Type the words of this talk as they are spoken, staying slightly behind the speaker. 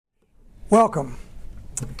Welcome.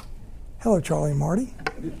 Hello, Charlie and Marty.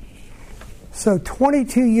 So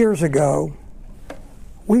 22 years ago,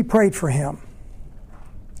 we prayed for him.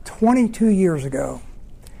 22 years ago.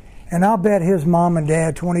 And I'll bet his mom and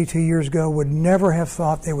dad 22 years ago would never have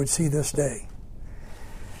thought they would see this day.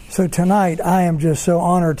 So tonight, I am just so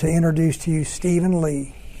honored to introduce to you Stephen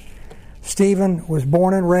Lee. Stephen was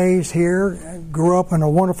born and raised here, grew up in a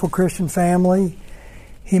wonderful Christian family.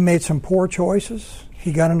 He made some poor choices.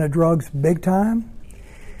 He got into drugs big time.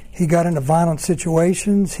 He got into violent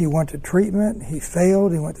situations. He went to treatment. He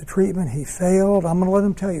failed. He went to treatment. He failed. I'm going to let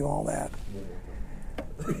him tell you all that.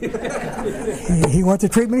 He went to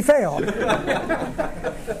treatment. He failed.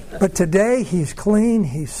 But today, he's clean.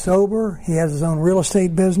 He's sober. He has his own real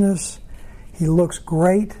estate business. He looks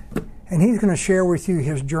great. And he's going to share with you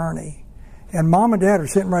his journey. And Mom and Dad are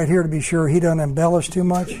sitting right here to be sure he doesn't embellish too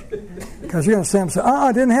much. Because you're going to say,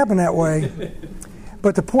 it didn't happen that way.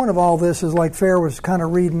 But the point of all this is, like Fair was kind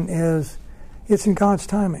of reading, is it's in God's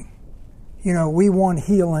timing. You know, we want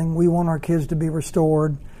healing. We want our kids to be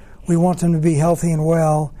restored. We want them to be healthy and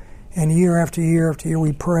well. And year after year after year,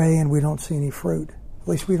 we pray and we don't see any fruit. At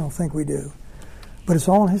least we don't think we do. But it's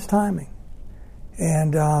all in His timing.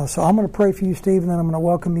 And so I'm going to pray for you, Steve, and then I'm going to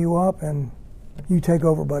welcome you up, and you take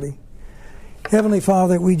over, buddy. Heavenly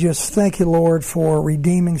Father, we just thank you, Lord, for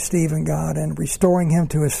redeeming Stephen, God, and restoring him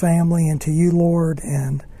to his family and to you, Lord,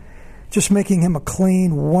 and just making him a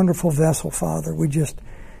clean, wonderful vessel, Father. We just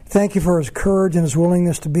thank you for his courage and his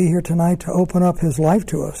willingness to be here tonight to open up his life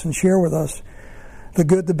to us and share with us the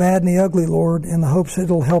good, the bad, and the ugly, Lord, in the hopes that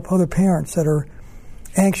it'll help other parents that are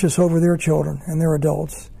anxious over their children and their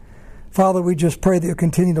adults. Father, we just pray that you'll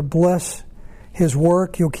continue to bless his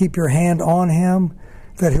work. You'll keep your hand on him,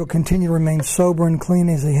 that he'll continue to remain sober and clean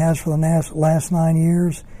as he has for the last 9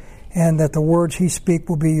 years, and that the words he speaks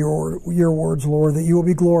will be your words, Lord, that you will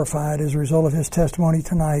be glorified as a result of his testimony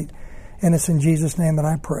tonight. And it's in Jesus' name that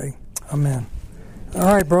I pray. Amen.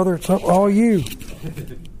 All right, brother, it's all you.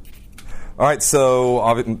 All right,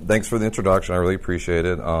 so thanks for the introduction. I really appreciate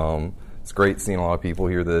it. It's great seeing a lot of people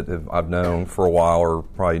here that I've known for a while or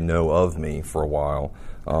probably know of me for a while.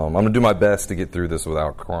 I'm going to do my best to get through this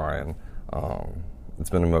without crying. It's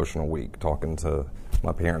been an emotional week talking to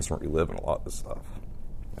my parents and reliving a lot of this stuff.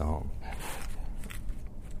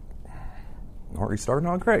 Already starting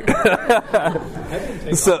on great.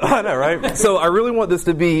 So I know, right? So I really want this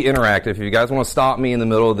to be interactive. If you guys want to stop me in the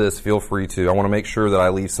middle of this, feel free to. I want to make sure that I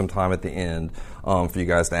leave some time at the end for you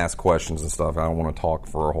guys to ask questions and stuff. I don't want to talk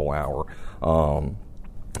for a whole hour.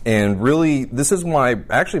 And really, this is my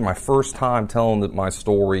first time telling my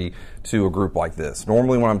story to a group like this.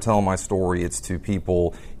 Normally when I'm telling my story, it's to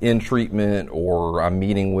people in treatment, or I'm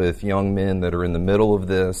meeting with young men that are in the middle of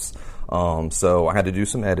this. So I had to do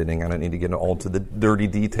some editing. I don't need to get all to the dirty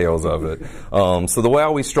details of it. So the way I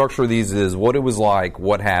always structure these is what it was like,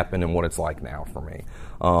 what happened, and what it's like now for me.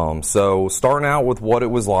 So starting out with what it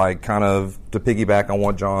was like, kind of to piggyback on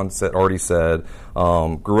what John already said,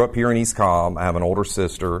 grew up here in East Cobb. I have an older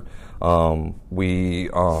sister. We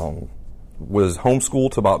was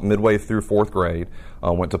homeschooled to about midway through 4th grade,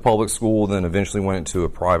 went to public school, then eventually went to a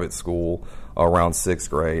private school around 6th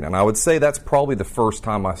grade. And I would say that's probably the first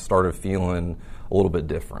time I started feeling a little bit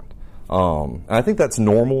different. And I think that's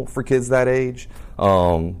normal for kids that age,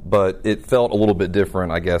 but it felt a little bit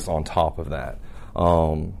different, I guess, on top of that.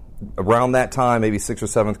 Around that time, maybe 6th or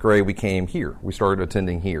 7th grade, we came here. We started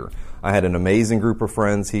attending here. I had an amazing group of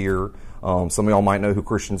friends here. Some of y'all might know who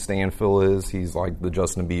Christian Stanfill is. He's like the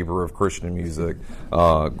Justin Bieber of Christian music.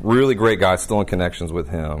 Really great guy, still in connections with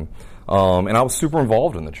him. And I was super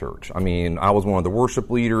involved in the church. I mean, I was one of the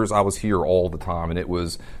worship leaders. I was here all the time, and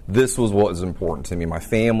this was what was important to me. My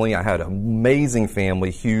family, I had an amazing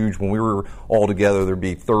family, huge. When we were all together, there'd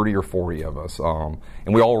be 30 or 40 of us. And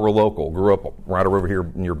we all were local, grew up right over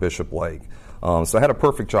here near Bishop Lake. So I had a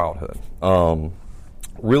perfect childhood.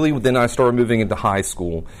 Really, then I started moving into high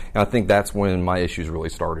school, and I think that's when my issues really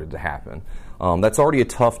started to happen. That's already a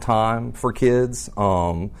tough time for kids.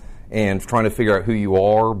 And trying to figure out who you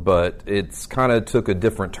are, but it's kind of took a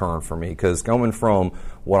different turn for me, because coming from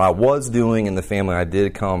what I was doing and the family I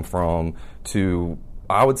did come from to,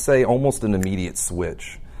 I would say, almost an immediate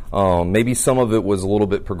switch. Maybe some of it was a little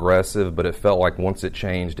bit progressive, but it felt like once it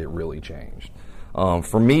changed, it really changed.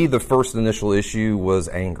 For me, the first initial issue was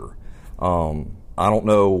anger. I don't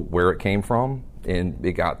know where it came from, and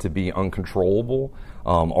it got to be uncontrollable.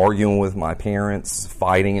 Arguing with my parents,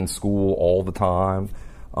 fighting in school all the time.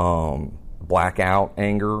 Blackout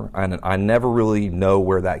anger, and I never really know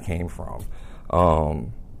where that came from.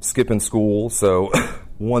 Skipping school, so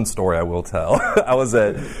one story I will tell. I was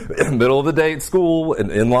at middle of the day at school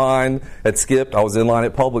and in line at Skip. I was in line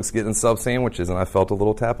at Publix getting sub sandwiches, and I felt a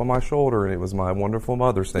little tap on my shoulder, and it was my wonderful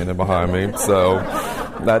mother standing behind me. So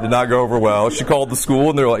that did not go over well. She called the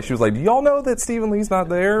school, and she was like, "Do y'all know that Stephen Lee's not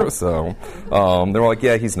there?" So they were like,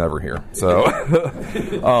 "Yeah, he's never here." So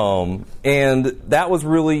and that was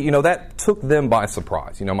really, that took them by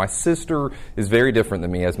surprise. My sister is very different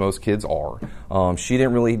than me, as most kids are. She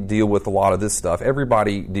didn't really deal with a lot of this stuff.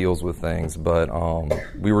 Everybody deals with things, but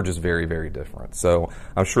we were just very, very different. So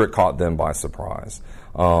I'm sure it caught them by surprise.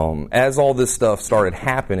 As all this stuff started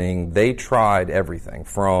happening, they tried everything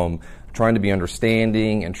from trying to be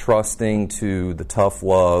understanding and trusting to the tough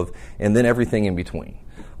love, and then everything in between.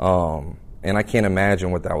 And I can't imagine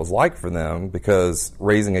what that was like for them, because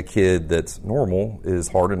raising a kid that's normal is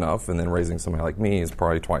hard enough, and then raising somebody like me is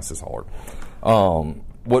probably twice as hard.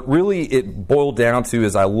 What really it boiled down to,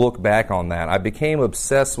 as I look back on that, I became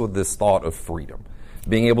obsessed with this thought of freedom.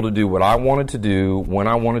 Being able to do what I wanted to do, when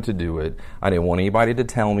I wanted to do it. I didn't want anybody to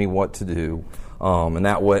tell me what to do. And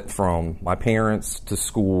that went from my parents to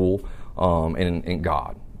school, and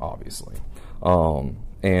God, obviously.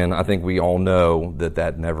 And I think we all know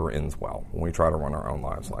that never ends well when we try to run our own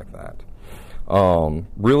lives like that.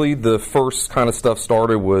 Really, the first kind of stuff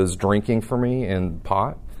started was drinking for me and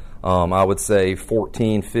pot. I would say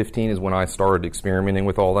 14, 15 is when I started experimenting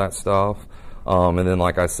with all that stuff. And then,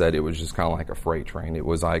 like I said, it was just kind of like a freight train.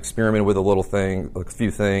 I experimented with a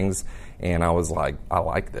few things, and I was like, I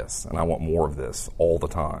like this, and I want more of this all the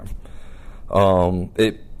time.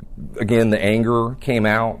 Again, the anger came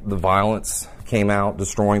out, the violence came out,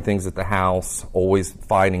 destroying things at the house, always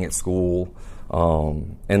fighting at school.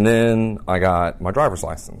 And then I got my driver's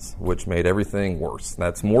license, which made everything worse.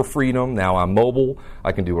 That's more freedom. Now I'm mobile.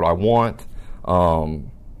 I can do what I want,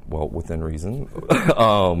 within reason.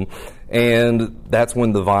 And that's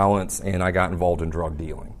when the violence, and I got involved in drug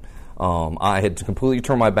dealing. I had to completely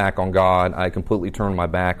turn my back on God. I completely turned my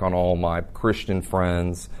back on all my Christian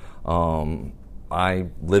friends. I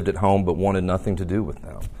lived at home but wanted nothing to do with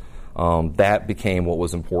them. That became what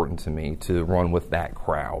was important to me, to run with that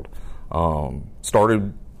crowd.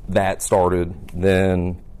 Started.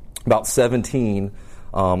 Then about 17,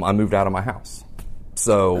 I moved out of my house.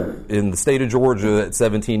 So in the state of Georgia, at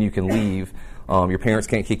 17, you can leave. Your parents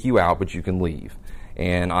can't kick you out, but you can leave.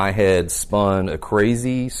 And I had spun a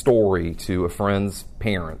crazy story to a friend's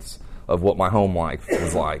parents of what my home life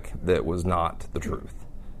was like that was not the truth.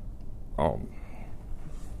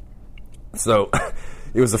 So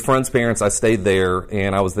it was a friend's parents. I stayed there,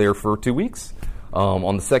 and I was there for 2 weeks.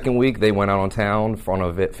 On the second week, they went out on town on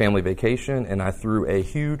a family vacation, and I threw a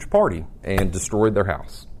huge party and destroyed their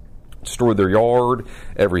house. Destroyed their yard,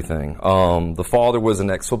 everything. The father was an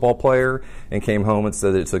ex-football player and came home and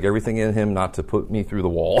said that it took everything in him not to put me through the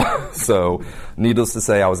wall. So, needless to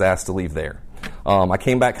say, I was asked to leave there. I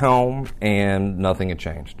came back home, and nothing had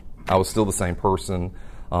changed. I was still the same person,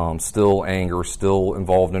 still anger, still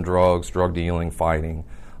involved in drugs, drug dealing, fighting.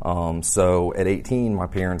 So at 18, my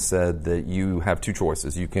parents said that you have two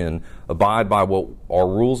choices. You can abide by what our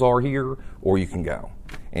rules are here, or you can go.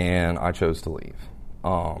 And I chose to leave.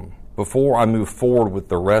 Before I move forward with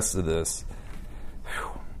the rest of this,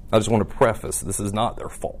 I just want to preface, this is not their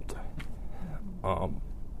fault.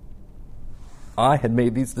 I had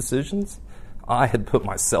made these decisions. I had put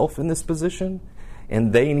myself in this position,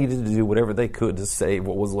 and they needed to do whatever they could to save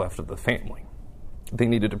what was left of the family. They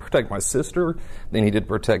needed to protect my sister, they needed to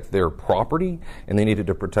protect their property, and they needed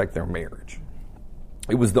to protect their marriage.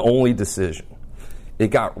 It was the only decision. It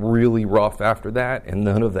got really rough after that, and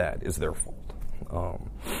none of that is their fault.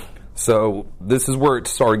 So this is where it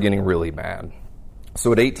started getting really bad.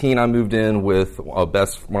 So at 18, I moved in with one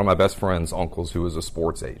of my best friend's uncles, who was a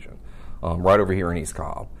sports agent, right over here in East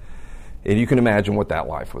Cobb. And you can imagine what that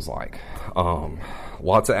life was like.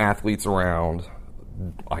 Lots of athletes around.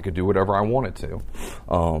 I could do whatever I wanted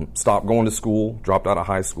to. Stopped going to school, dropped out of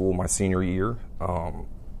high school my senior year,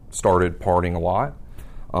 started partying a lot.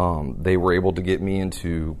 They were able to get me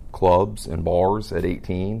into clubs and bars at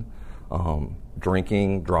 18,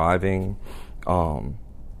 drinking, driving,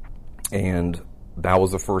 and that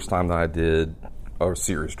was the first time that I did a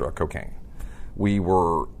serious drug, cocaine. We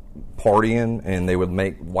were partying, and they would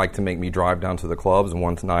like to make me drive down to the clubs, and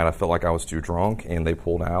one night I felt like I was too drunk, and they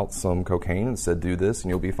pulled out some cocaine and said, do this and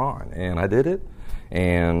you'll be fine. And I did it,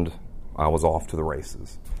 and I was off to the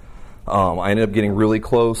races. I ended up getting really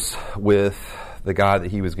close with the guy that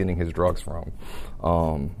he was getting his drugs from.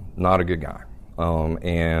 Not a good guy.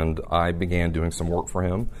 And I began doing some work for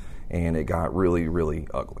him, and it got really, really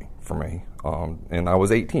ugly for me. And I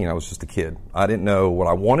was 18. I was just a kid. I didn't know what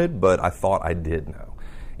I wanted, but I thought I did know.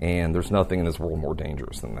 and there's nothing in this world more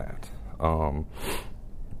dangerous than that.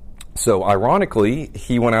 So ironically,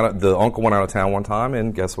 the uncle went out of town one time,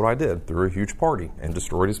 and guess what I did? Threw a huge party and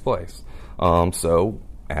destroyed his place. So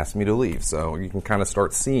asked me to leave. So you can kind of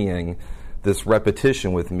start seeing this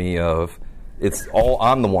repetition with me of,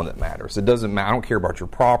 I'm the one that matters. It doesn't matter. I don't care about your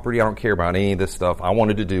property. I don't care about any of this stuff. I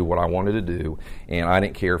wanted to do what I wanted to do, and I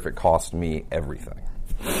didn't care if it cost me everything.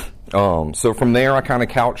 So from there, I kind of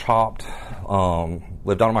couch hopped,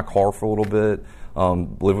 lived out of my car for a little bit,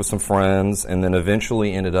 lived with some friends, and then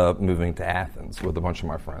eventually ended up moving to Athens with a bunch of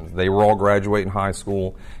my friends. They were all graduating high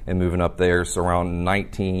school and moving up there. So around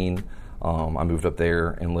 19, I moved up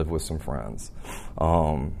there and lived with some friends.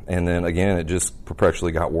 And then again, it just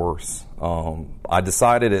perpetually got worse. I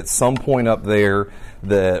decided at some point up there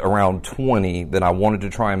that around 20 that I wanted to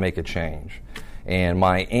try and make a change. And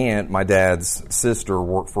my aunt, my dad's sister,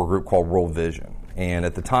 worked for a group called World Vision. And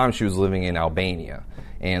at the time, she was living in Albania.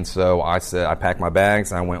 And so I packed my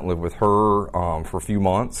bags, and I went and lived with her for a few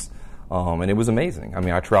months. And it was amazing. I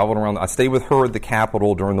mean, I traveled around. I stayed with her at the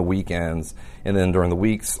Capitol during the weekends. And then during the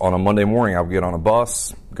weeks, on a Monday morning, I would get on a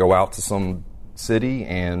bus, go out to some city,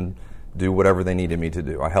 and do whatever they needed me to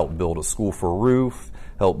do. I helped build a school for a roof,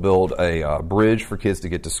 helped build a bridge for kids to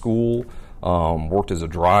get to school, worked as a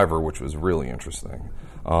driver, which was really interesting.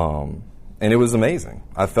 And it was amazing.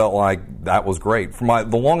 I felt like that was great. For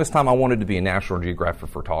the longest time, I wanted to be a National Geographic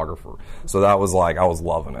photographer. So that was I was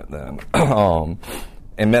loving it then.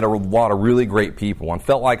 And met a lot of really great people and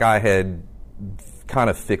felt like I had kind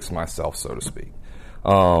of fixed myself, so to speak.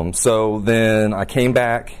 So then I came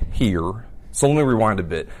back here. So let me rewind a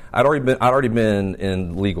bit. I'd already been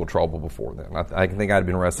in legal trouble before then. I think I'd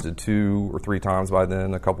been arrested 2 or 3 times by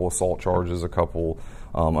then, a couple assault charges, a couple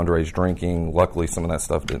underage drinking. Luckily, some of that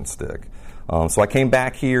stuff didn't stick. So I came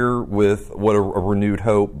back here with a renewed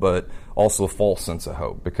hope, but also a false sense of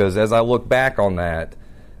hope. Because as I look back on that,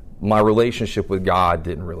 my relationship with God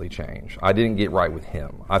didn't really change. I didn't get right with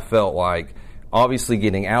Him. I felt like, obviously,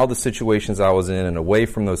 getting out of the situations I was in and away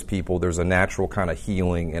from those people, there's a natural kind of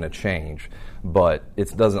healing and a change. But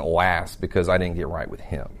it doesn't last because I didn't get right with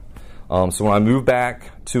Him. So when I moved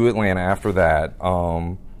back to Atlanta after that,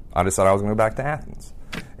 I decided I was going to go back to Athens.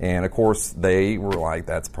 And, of course, they were like,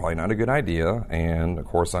 that's probably not a good idea. And, of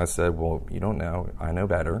course, I said, well, you don't know. I know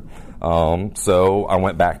better. So I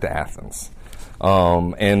went back to Athens.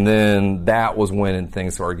 And then that was when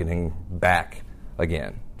things started getting back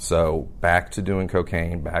again. So back to doing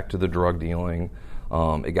cocaine, back to the drug dealing.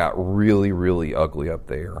 It got really, really ugly up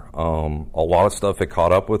there. A lot of stuff had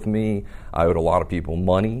caught up with me. I owed a lot of people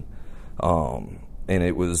money. And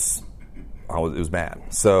it was bad.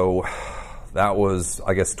 So that was,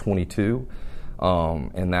 I guess, 22.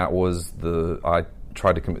 And that was I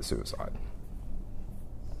tried to commit suicide.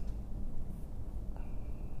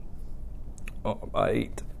 I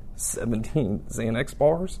ate 17 Xanax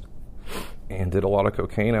bars and did a lot of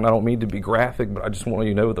cocaine. And I don't mean to be graphic, but I just want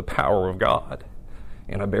you to know the power of God.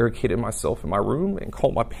 And I barricaded myself in my room and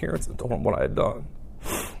called my parents and told them what I had done.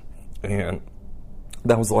 And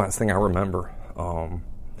that was the last thing I remember.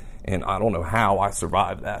 And I don't know how I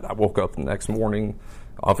survived that. I woke up the next morning,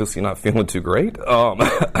 obviously not feeling too great.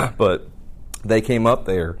 But they came up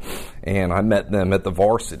there, and I met them at the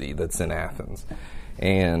Varsity that's in Athens.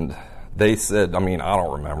 And they said, I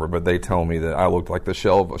don't remember, but they tell me that I looked like the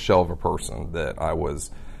shell of a person, that I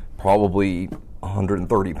was probably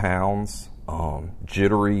 130 pounds,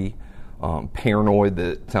 jittery,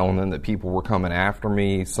 paranoid, telling them that people were coming after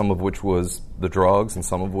me, some of which was the drugs and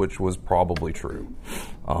some of which was probably true.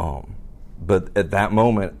 But at that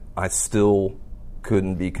moment, I still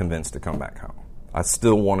couldn't be convinced to come back home. I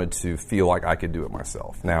still wanted to feel like I could do it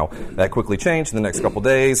myself. Now, that quickly changed in the next couple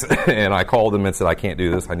days, and I called them and said, I can't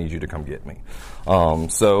do this. I need you to come get me.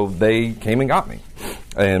 So they came and got me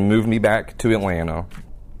and moved me back to Atlanta.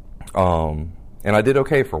 And I did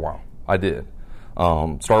okay for a while. I did.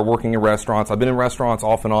 Started working in restaurants. I've been in restaurants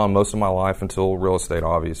off and on most of my life until real estate,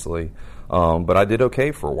 obviously. But I did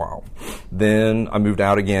okay for a while. Then I moved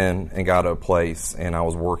out again and got a place, and I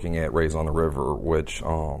was working at Rays on the River, which...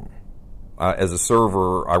 as a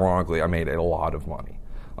server, ironically, I made a lot of money.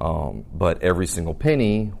 But every single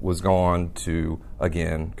penny was gone to,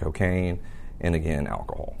 again, cocaine and, again,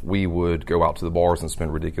 alcohol. We would go out to the bars and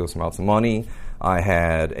spend ridiculous amounts of money. I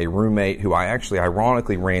had a roommate who I actually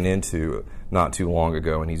ironically ran into not too long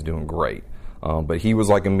ago, and he's doing great. But he was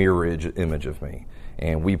like a mirror image of me.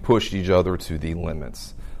 And we pushed each other to the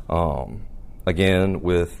limits. Again,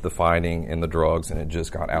 with the fighting and the drugs, and it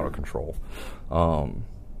just got out of control.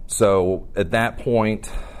 So at that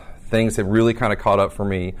point, things had really kind of caught up for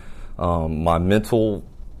me. My mental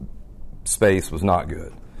space was not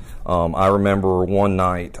good. I remember one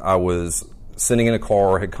night I was sitting in a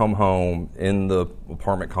car, had come home in the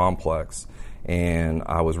apartment complex, and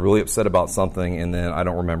I was really upset about something, and then I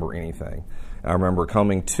don't remember anything. I remember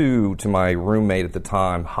coming to my roommate at the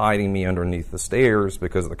time, hiding me underneath the stairs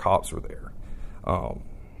because the cops were there.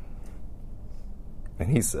 And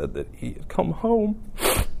he said that he had come home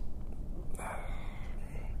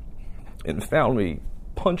and found me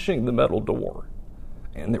punching the metal door.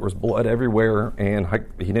 And there was blood everywhere, and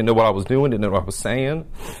he didn't know what I was doing, didn't know what I was saying,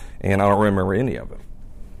 and I don't remember any of it.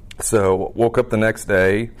 So woke up the next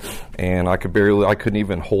day, and I couldn't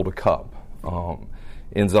even hold a cup.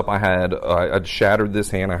 Ends up I'd shattered this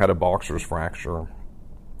hand. I had a boxer's fracture.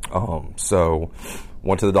 So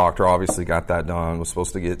went to the doctor, obviously got that done, was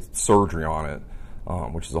supposed to get surgery on it,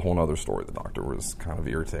 which is a whole other story. The doctor was kind of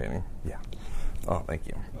irritating. Yeah. Oh, thank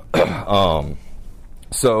you.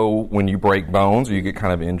 So when you break bones or you get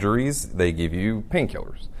kind of injuries, they give you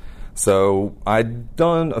painkillers. So I'd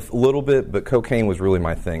done a little bit, but cocaine was really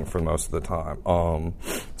my thing for most of the time.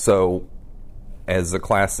 So as a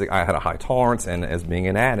classic, I had a high tolerance, and as being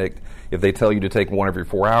an addict, if they tell you to take one every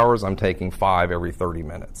 4 hours, I'm taking 5 every 30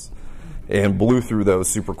 minutes. And blew through those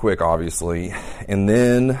super quick, obviously. And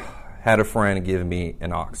then had a friend give me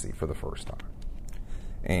an Oxy for the first time.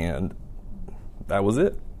 And that was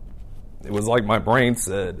it. It was like my brain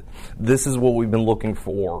said, this is what we've been looking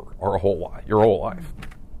for your whole life.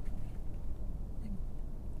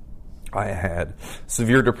 I had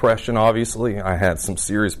severe depression, obviously. I had some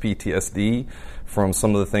serious PTSD from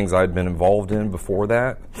some of the things I'd been involved in before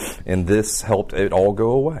that. And this helped it all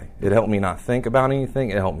go away. It helped me not think about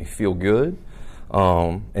anything. It helped me feel good.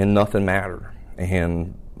 And nothing mattered.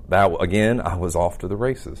 And that, again, I was off to the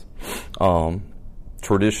races.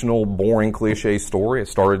 Traditional, boring, cliche story. I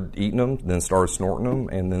started eating them, then started snorting them,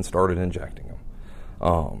 and then started injecting them.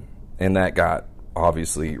 And that got,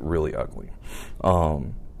 obviously, really ugly.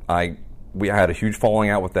 We had a huge falling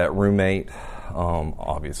out with that roommate,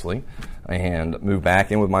 obviously, and moved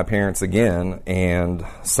back in with my parents again, and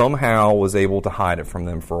somehow was able to hide it from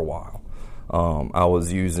them for a while. I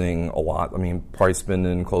was using a lot. Probably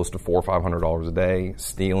spending close to $400 or $500 a day,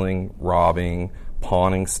 stealing, robbing,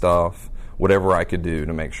 pawning stuff, whatever I could do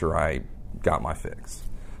to make sure I got my fix.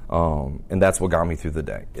 And that's what got me through the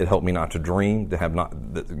day. It helped me not to dream, to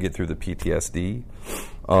get through the PTSD.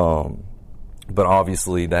 But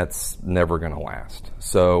obviously that's never going to last.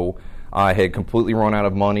 So I had completely run out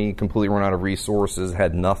of money, completely run out of resources,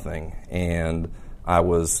 had nothing, and I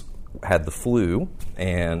had the flu,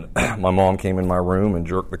 and my mom came in my room and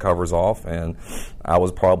jerked the covers off, and I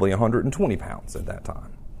was probably 120 pounds at that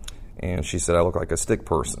time. And she said I look like a stick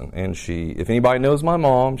person. And if anybody knows my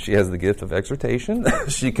mom, she has the gift of exhortation.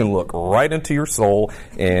 She can look right into your soul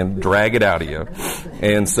and drag it out of you.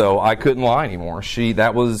 And so I couldn't lie anymore. She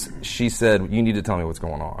said, you need to tell me what's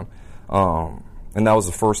going on. And that was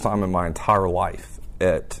the first time in my entire life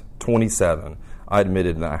at 27, I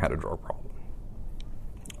admitted that I had a drug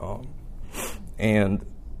problem. And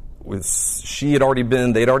they'd already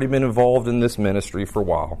been involved in this ministry for a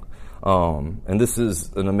while. And this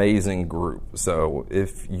is an amazing group. So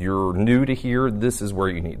if you're new to here, this is where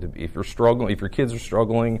you need to be. If you're struggling, if your kids are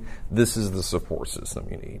struggling, this is the support system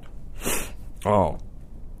you need.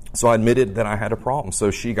 So I admitted that I had a problem. So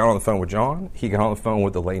she got on the phone with John. He got on the phone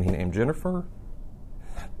with a lady named Jennifer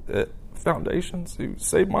at Foundations who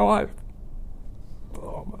saved my life.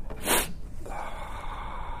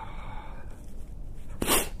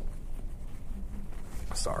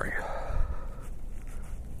 Sorry.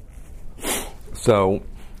 So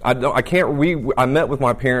I met with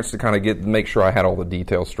my parents to kind of make sure I had all the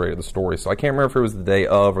details straight of the story. So I can't remember if it was the day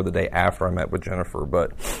of or the day after I met with Jennifer,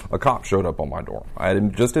 but a cop showed up on my door. I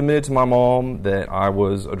had just admitted to my mom that I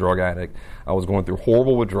was a drug addict. I was going through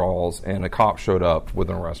horrible withdrawals, and a cop showed up with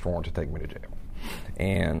an arrest warrant to take me to jail.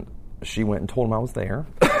 And she went and told him I was there.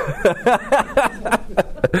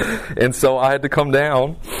 And so I had to come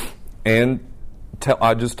down and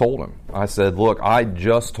I just told him. I said, look, I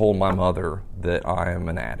just told my mother that I am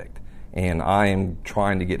an addict and I am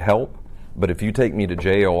trying to get help, but if you take me to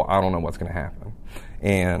jail, I don't know what's going to happen.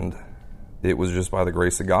 And it was just by the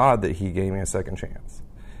grace of God that he gave me a second chance.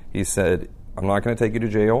 He said, I'm not going to take you to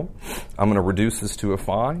jail. I'm going to reduce this to a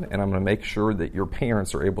fine, and I'm going to make sure that your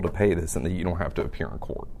parents are able to pay this and that you don't have to appear in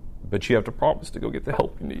court. But you have to promise to go get the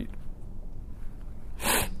help you need.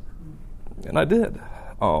 And I did.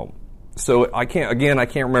 So I can't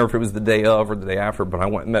remember if it was the day of or the day after, but I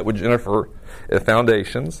went and met with Jennifer at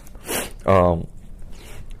Foundations.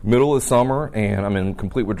 Middle of summer, and I'm in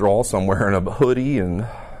complete withdrawal, so I'm wearing a hoodie, and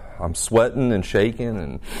I'm sweating and shaking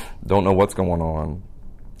and don't know what's going on.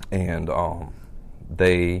 And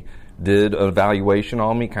They did an evaluation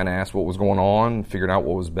on me, kind of asked what was going on, figured out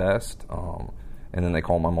what was best, and then they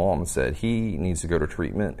called my mom and said, he needs to go to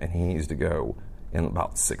treatment, and he needs to go in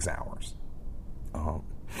about 6 hours.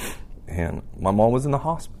 And my mom was in the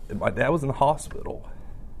hospital. My dad was in the hospital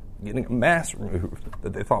getting a mass removed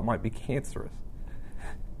that they thought might be cancerous.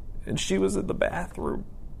 And she was in the bathroom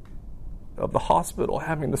of the hospital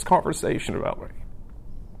having this conversation about me.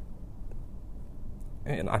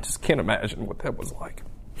 And I just can't imagine what that was like.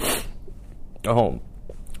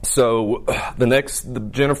 So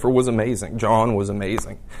Jennifer was amazing. John was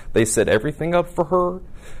amazing. They set everything up for her.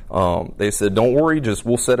 They said, don't worry,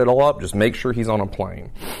 we'll set it all up. Just make sure he's on a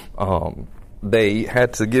plane. They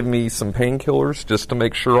had to give me some painkillers just to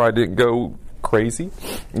make sure I didn't go crazy,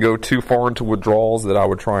 go too far into withdrawals that I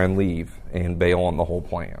would try and leave and bail on the whole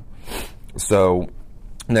plan. So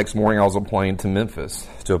next morning I was on a plane to Memphis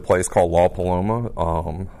to a place called La Paloma,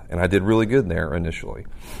 and I did really good there initially.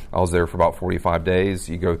 I was there for about 45 days.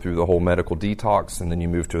 You go through the whole medical detox, and then you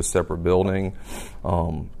move to a separate building.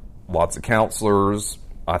 Lots of counselors.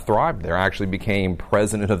 I thrived there. I actually became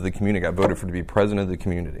president of the community. I got voted for to be president of the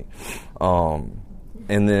community. And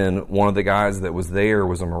then one of the guys that was there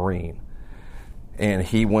was a Marine. And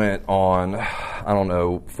he went on,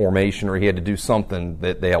 formation, or he had to do something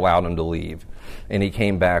that they allowed him to leave. And he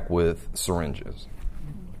came back with syringes.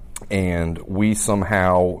 And we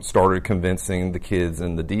somehow started convincing the kids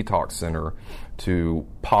in the detox center to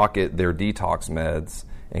pocket their detox meds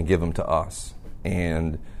and give them to us.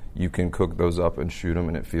 And you can cook those up and shoot them,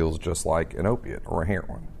 and it feels just like an opiate or a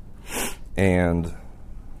heroin. And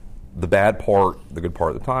the good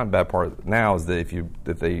part at the time, bad part now is that if you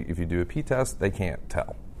do a P test, they can't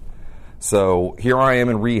tell. So here I am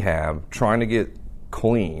in rehab, trying to get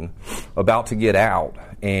clean, about to get out,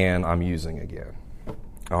 and I'm using again.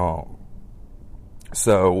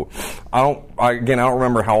 So I don't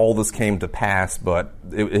remember how all this came to pass, but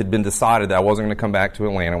it had been decided that I wasn't going to come back to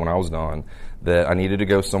Atlanta when I was done, that I needed to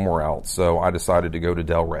go somewhere else. So I decided to go to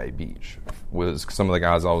Delray Beach. Some of the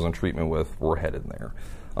guys I was in treatment with were headed there.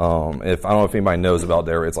 I don't know if anybody knows about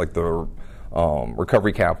Delray. It's like the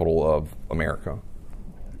recovery capital of America.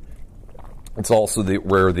 It's also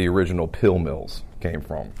where the original pill mills came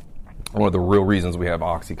from. One of the real reasons we have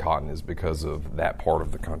OxyContin is because of that part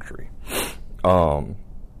of the country.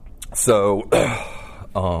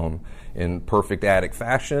 In perfect addict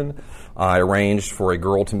fashion, I arranged for a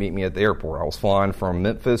girl to meet me at the airport. I was flying from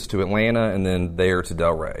Memphis to Atlanta and then there to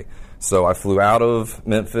Delray. So I flew out of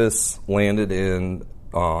Memphis, landed in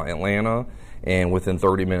Atlanta, and within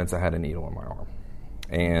 30 minutes I had a needle in my arm.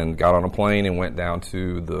 And got on a plane and went down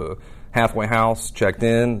to the halfway house, checked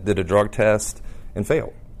in, did a drug test, and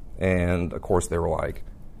failed. And of course they were like,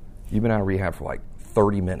 you've been out of rehab for like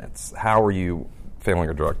 30 minutes. How are you failing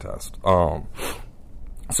a drug test?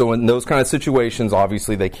 So in those kind of situations,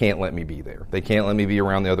 obviously they can't let me be there. They can't let me be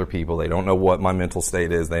around the other people. They don't know what my mental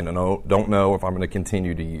state is. They don't know if I'm going to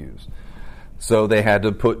continue to use. So they had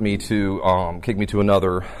to kick me to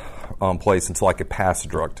another place until I could pass a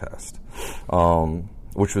drug test,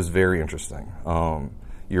 which was very interesting.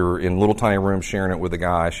 You're in a little tiny room sharing it with a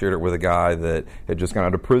guy. I shared it with a guy that had just gone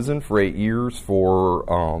out of prison for 8 years for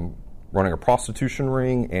running a prostitution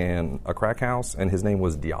ring and a crack house, and his name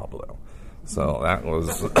was Diablo. So that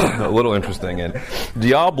was a little interesting. And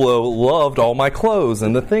Diablo loved all my clothes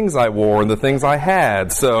and the things I wore and the things I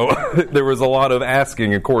had. So there was a lot of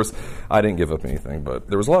asking. Of course, I didn't give up anything, but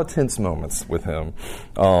there was a lot of tense moments with him.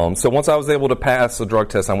 So once I was able to pass the drug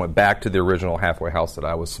test, I went back to the original halfway house that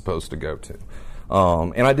I was supposed to go to.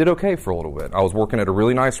 And I did okay for a little bit. I was working at a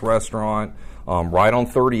really nice restaurant right on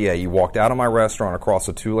 30A. You walked out of my restaurant across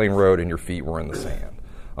a 2-lane road and your feet were in the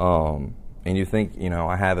sand. And you think,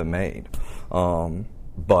 I have it made.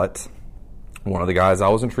 But one of the guys I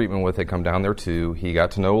was in treatment with had come down there too. He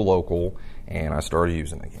got to know a local, and I started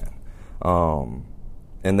using again.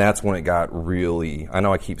 And that's when it got really, I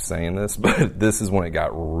know I keep saying this, but this is when it got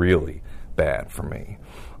really bad for me.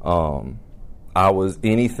 I was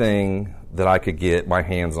anything that I could get my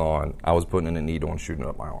hands on, I was putting in a needle and shooting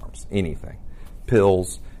up my arms. Anything.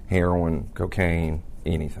 Pills, heroin, cocaine,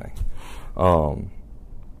 anything.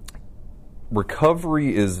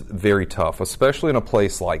 Recovery is very tough, especially in a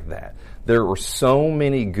place like that. There are so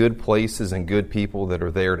many good places and good people that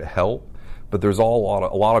are there to help, but there's a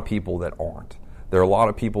lot of people that aren't. There are a lot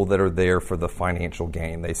of people that are there for the financial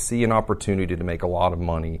gain. They see an opportunity to make a lot of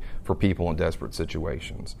money for people in desperate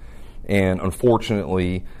situations. And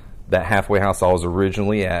unfortunately, that halfway house I was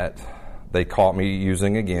originally at, they caught me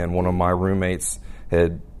using again. One of my roommates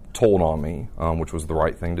had told on me, which was the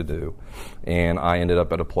right thing to do. And I ended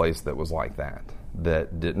up at a place that was like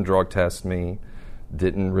that didn't drug test me,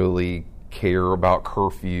 didn't really care about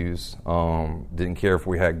curfews, didn't care if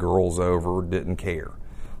we had girls over, didn't care.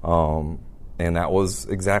 And that was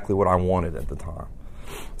exactly what I wanted at the time.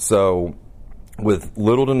 So with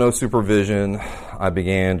little to no supervision, I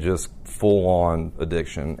began just full-on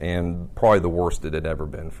addiction, and probably the worst it had ever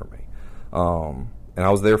been for me. And I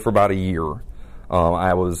was there for about a year.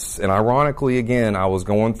 And ironically, again, I was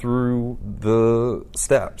going through the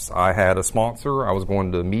steps. I had a sponsor, I was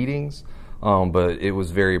going to meetings, but it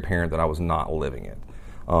was very apparent that I was not living it.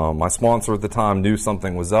 My sponsor at the time knew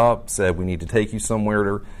something was up, said we need to take you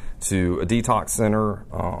somewhere to a detox center,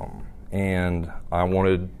 and I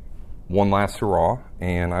wanted one last hurrah,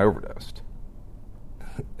 and I overdosed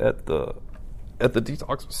at the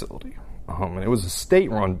detox facility. And it was a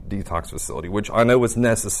state-run detox facility, which I know is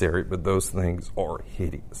necessary, but those things are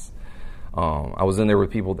hideous. I was in there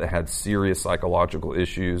with people that had serious psychological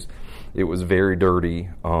issues. It was very dirty,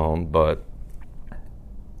 but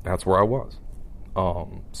that's where I was.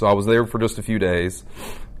 So I was there for just a few days,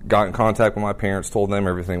 got in contact with my parents, told them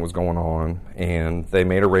everything was going on, and they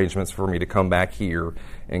made arrangements for me to come back here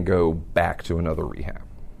and go back to another rehab.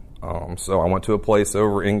 So I went to a place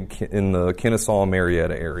over in the Kennesaw,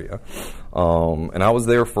 Marietta area, and I was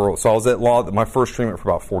there so I was at my first treatment for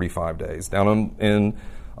about 45 days, down in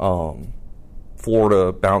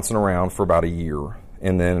Florida, bouncing around for about a year,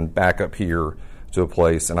 and then back up here to a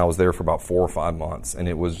place, and I was there for about 4 or 5 months, and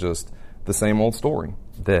it was just the same old story.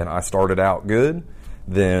 Then I started out good,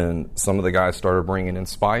 then some of the guys started bringing in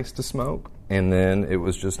spice to smoke, and then it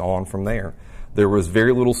was just on from there. There was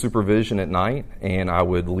very little supervision at night, and I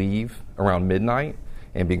would leave around midnight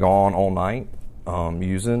and be gone all night,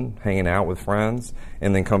 hanging out with friends,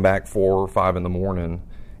 and then come back 4 or 5 in the morning,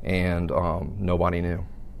 and nobody knew.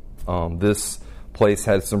 This place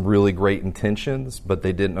had some really great intentions, but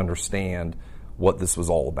they didn't understand what this was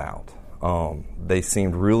all about. They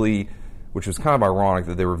seemed really, which was kind of ironic,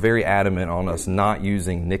 that they were very adamant on us not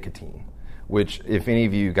using nicotine. Which, if any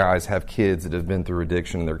of you guys have kids that have been through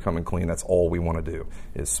addiction and they're coming clean, that's all we want to do,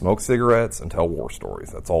 is smoke cigarettes and tell war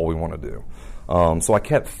stories. That's all we want to do. So I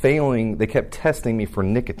kept failing. They kept testing me for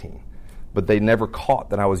nicotine, but they never caught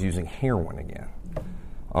that I was using heroin again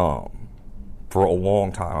for a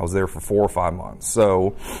long time. I was there for 4 or 5 months.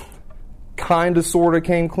 So kind of sort of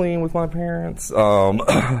came clean with my parents.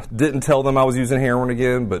 Didn't tell them I was using heroin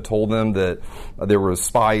again, but told them that there was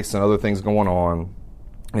spice and other things going on.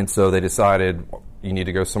 And so they decided, you need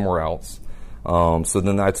to go somewhere else. So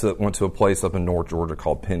then I went to a place up in North Georgia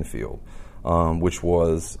called Penfield, which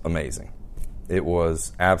was amazing. It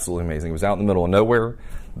was absolutely amazing. It was out in the middle of nowhere.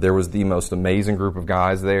 There was the most amazing group of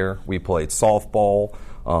guys there. We played softball.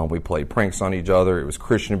 We played pranks on each other. It was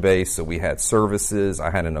Christian-based, so we had services.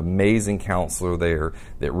 I had an amazing counselor there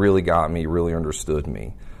that really got me, really understood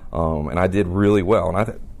me. And I did really well. And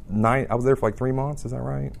I was there for like 3 months, is that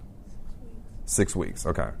right? 6 weeks,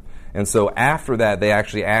 okay. And so after that, they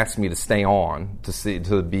actually asked me to stay on,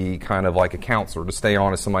 to be kind of like a counselor, to stay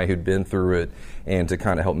on as somebody who'd been through it and to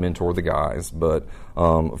kind of help mentor the guys. But,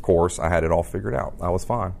 of course, I had it all figured out. I was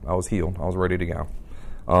fine. I was healed. I was ready to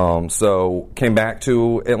go. So came back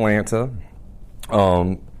to Atlanta,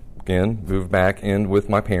 again, moved back in with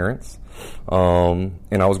my parents, and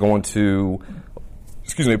I was going to,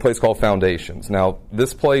 a place called Foundations. Now,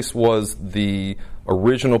 this place was the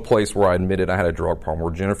original place where I admitted I had a drug problem,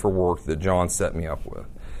 where Jennifer worked, that John set me up with.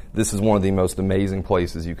 This is one of the most amazing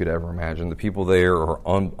places you could ever imagine. The people there are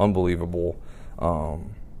unbelievable.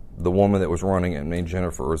 The woman that was running it, named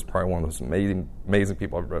Jennifer, is probably one of the most amazing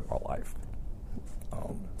people I've met in my life.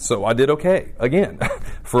 So I did okay, again,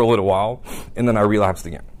 for a little while, and then I relapsed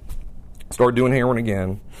again. Started doing heroin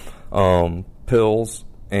again, pills,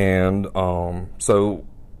 and so,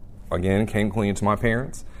 again, came clean to my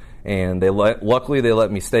parents. And luckily they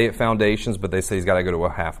let me stay at Foundations, but they say he's got to go to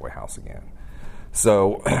a halfway house again.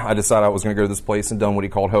 So I decided I was going to go to this place in Dunwoody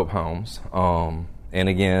called Hope Homes. And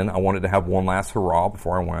again, I wanted to have one last hurrah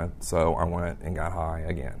before I went, so I went and got high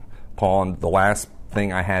again. Pawned the last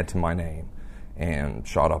thing I had to my name and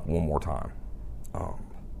shot up one more time.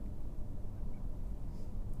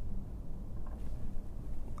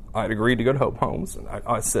 I'd agreed to go to Hope Homes, and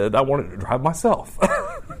I said I wanted to drive myself.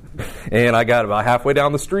 And I got about halfway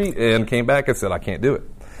down the street and came back and said, I can't do it.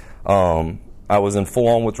 I was in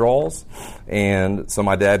full-on withdrawals, and so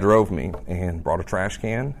my dad drove me and brought a trash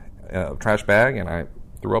bag, and I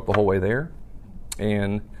threw up the whole way there.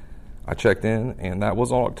 And I checked in, and that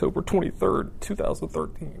was on October 23rd,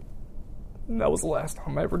 2013. And that was the last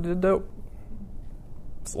time I ever did dope.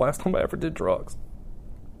 It's the last time I ever did drugs.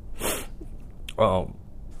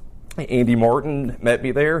 Andy Martin met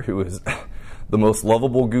me there, who is the most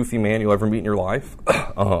lovable, goofy man you'll ever meet in your life.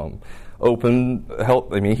 Open,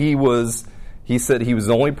 help. I mean, he said he was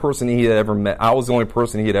the only person he had ever met. I was the only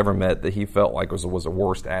person he had ever met that he felt like was a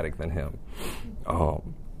worse addict than him.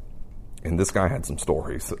 And this guy had some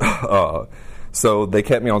stories. So they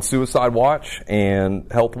kept me on suicide watch and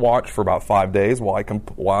health watch for about 5 days while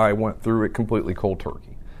I went through it completely cold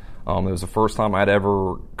turkey. It was the first time I'd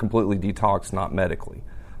ever completely detoxed, not medically.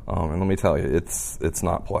 And let me tell you, it's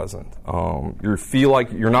not pleasant. You feel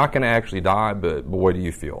like you're not going to actually die, but boy, do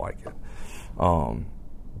you feel like it.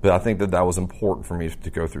 But I think that was important for me to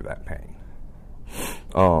go through that pain.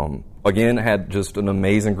 Again, I had just an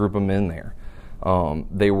amazing group of men there.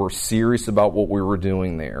 They were serious about what we were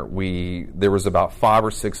doing there. There was about 5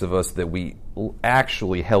 or 6 of us that we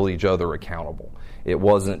actually held each other accountable. It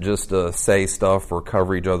wasn't just to say stuff or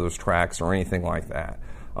cover each other's tracks or anything like that.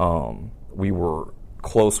 We were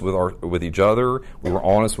close with each other. We were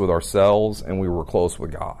honest with ourselves, and we were close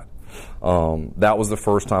with God. That was the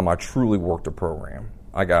first time I truly worked a program.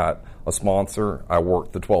 I got a sponsor. I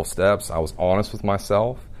worked the 12 steps. I was honest with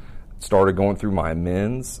myself. Started going through my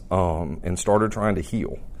amends, and started trying to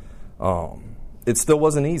heal. It still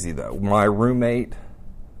wasn't easy, though. My roommate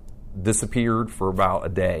disappeared for about a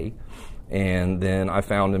day, and then I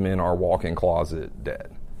found him in our walk-in closet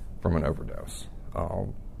dead from an overdose.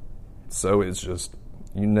 So it's just,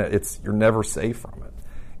 you're never safe from it.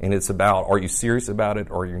 And it's about, are you serious about it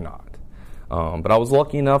or are you not? But I was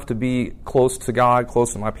lucky enough to be close to God,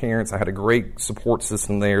 close to my parents. I had a great support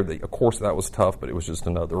system there. Of course, that was tough, but it was just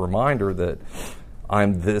another reminder that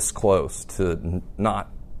I'm this close to not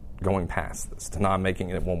going past this, to not making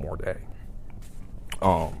it one more day.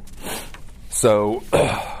 So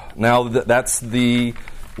now that's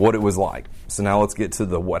what it was like. So now let's get to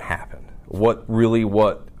what happened. What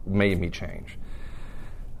made me change?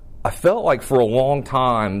 I felt like for a long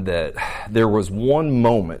time that there was one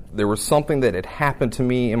moment, there was something that had happened to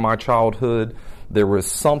me in my childhood, there was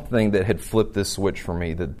something that had flipped this switch for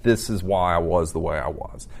me, that this is why I was the way I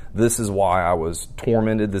was. This is why I was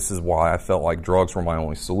tormented. This is why I felt like drugs were my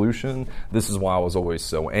only solution. This is why I was always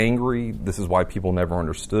so angry. This is why people never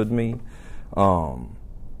understood me. And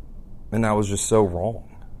that was just so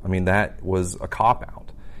wrong. I mean, that was a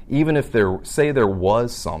cop-out. Even if there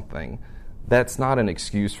was something, that's not an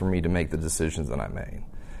excuse for me to make the decisions that I made.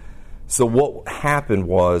 So what happened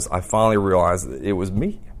was I finally realized that it was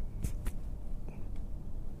me.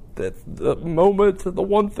 That the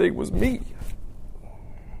one thing was me.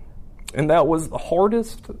 And that was the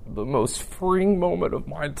hardest, the most freeing moment of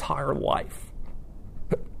my entire life.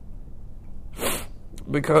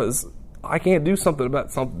 Because I can't do something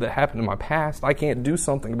about something that happened in my past. I can't do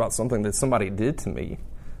something about something that somebody did to me.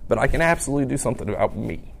 But I can absolutely do something about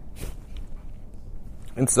me.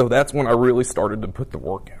 And so that's when I really started to put the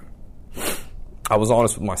work in. I was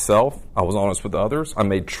honest with myself. I was honest with others. I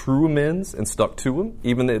made true amends and stuck to them,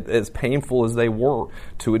 even as painful as they were,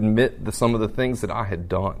 to admit some of the things that I had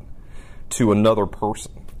done to another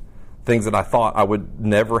person, things that I thought I would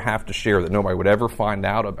never have to share, that nobody would ever find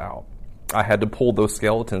out about. I had to pull those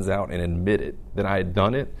skeletons out and admit it, that I had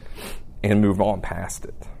done it, and move on past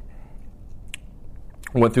it.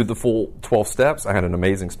 I went through the full 12 steps. I had an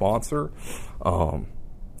amazing sponsor.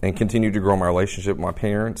 And continued to grow my relationship with my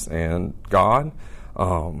parents and God.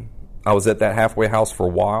 I was at that halfway house for a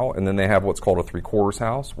while, and then they have what's called a 3/4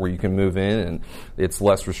 house, where you can move in, and it's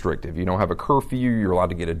less restrictive. You don't have a curfew. You're allowed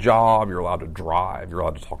to get a job. You're allowed to drive. You're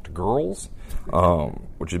allowed to talk to girls,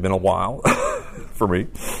 which had been a while for me,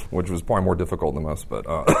 which was probably more difficult than most. But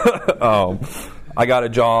I got a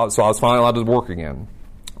job, so I was finally allowed to work again.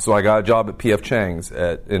 So I got a job at P.F. Chang's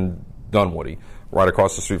in Dunwoody, right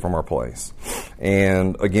across the street from our place.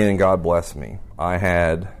 And again, God blessed me. I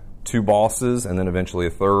had 2 bosses and then eventually a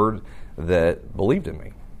third that believed in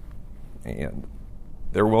me. And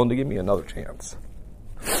they were willing to give me another chance.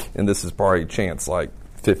 And this is probably chance like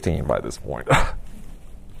 15 by this point.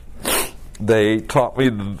 They taught me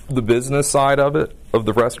the business side of it, of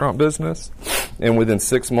the restaurant business. And within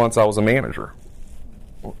 6 months, I was a manager.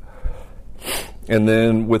 And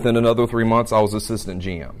then within another 3 months, I was assistant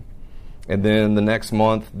GM. And then the next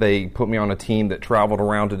month, they put me on a team that traveled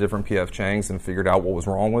around to different P.F. Chang's and figured out what was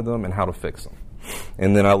wrong with them and how to fix them.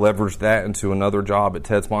 And then I leveraged that into another job at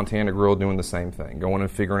Ted's Montana Grill doing the same thing, going and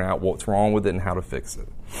figuring out what's wrong with it and how to fix it.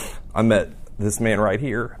 I met this man right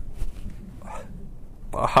here.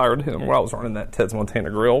 I hired him while I was running that Ted's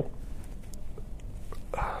Montana Grill.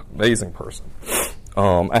 Amazing person.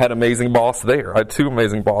 I had an amazing boss there. I had two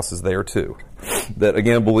amazing bosses there too that,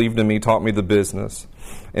 again, believed in me, taught me the business.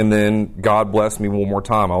 And then God blessed me one more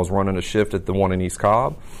time. I was running a shift at the one in East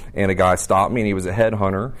Cobb, and a guy stopped me, and he was a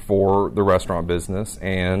headhunter for the restaurant business,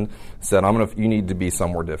 and said, you need to be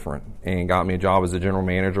somewhere different, and got me a job as a general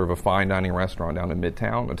manager of a fine dining restaurant down in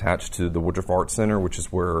Midtown, attached to the Woodruff Arts Center, which is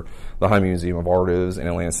where the High Museum of Art is, and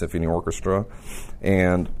Atlanta Symphony Orchestra.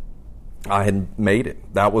 And I had made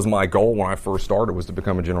it. That was my goal when I first started, was to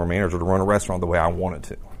become a general manager, to run a restaurant the way I wanted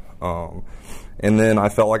to. And then I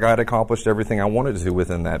felt like I had accomplished everything I wanted to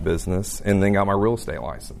within that business, and then got my real estate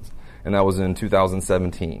license. And that was in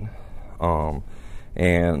 2017.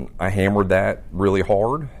 And I hammered that really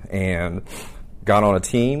hard and got on a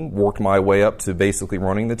team, worked my way up to basically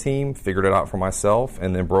running the team, figured it out for myself,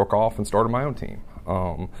 and then broke off and started my own team.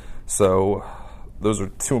 So those are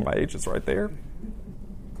two of my agents right there.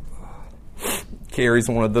 Carrie's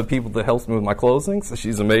one of the people that helps me with my closings.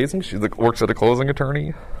 She's amazing. She works as a closing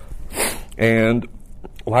attorney. And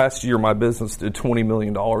last year, my business did $20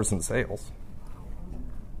 million in sales.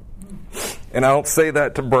 And I don't say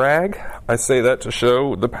that to brag. I say that to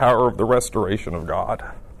show the power of the restoration of God.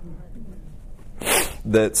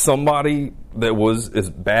 That somebody that was as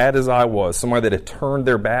bad as I was, somebody that had turned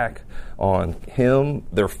their back on him,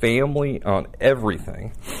 their family, on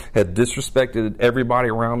everything, had disrespected everybody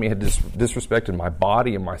around me, had disrespected my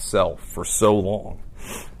body and myself for so long,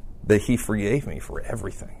 that he forgave me for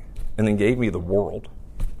everything and then gave me the world.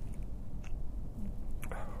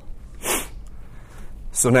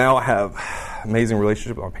 So now I have an amazing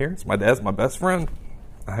relationship with my parents. My dad's my best friend.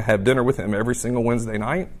 I have dinner with him every single Wednesday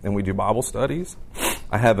night, and we do Bible studies.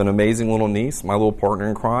 I have an amazing little niece, my little partner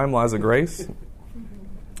in crime, Liza Grace.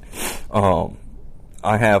 I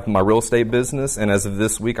have my real estate business, and as of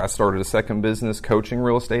this week, I started a second business coaching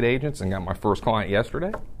real estate agents and got my first client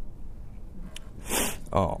yesterday.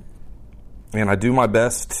 And I do my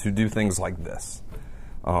best to do things like this.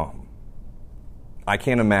 I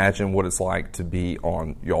can't imagine what it's like to be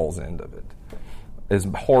on y'all's end of it. As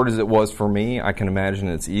hard as it was for me, I can imagine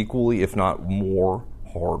it's equally, if not more,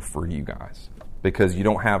 hard for you guys. Because you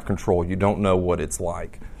don't have control. You don't know what it's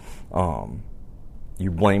like.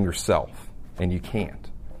 You blame yourself, and you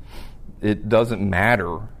can't. It doesn't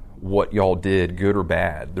matter what y'all did, good or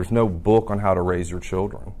bad. There's no book on how to raise your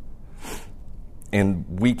children.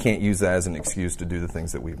 And we can't use that as an excuse to do the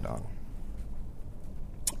things that we've done.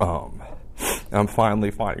 I'm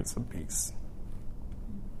finally finding some peace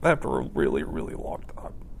after a really, really long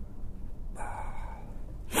time.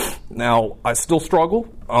 Now, I still struggle.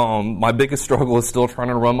 My biggest struggle is still trying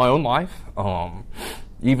to run my own life.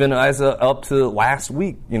 Even as up to last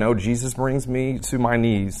week, Jesus brings me to my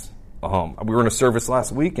knees. We were in a service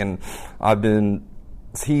last week, and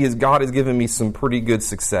God has given me some pretty good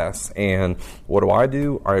success. And what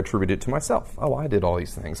do? I attribute it to myself. Oh, I did all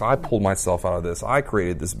these things. I pulled myself out of this. I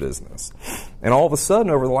created this business. And all of a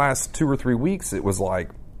sudden, over the last 2 or 3 weeks, it was like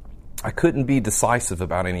I couldn't be decisive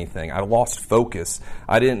about anything. I lost focus.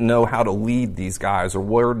 I didn't know how to lead these guys or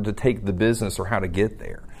where to take the business or how to get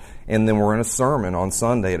there. And then we're in a sermon on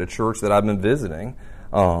Sunday at a church that I've been visiting.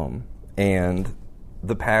 And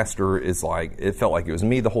the pastor is like, it felt like it was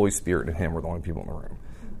me, the Holy Spirit, and him were the only people in the room.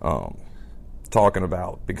 Talking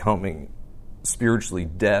about becoming spiritually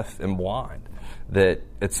deaf and blind. That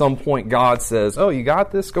at some point God says, oh, you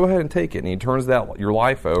got this? Go ahead and take it. And he turns your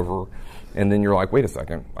life over, and then you're like, wait a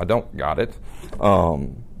second, I don't got it.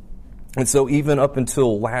 And so even up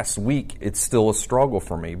until last week, it's still a struggle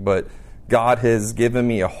for me. But God has given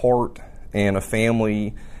me a heart and a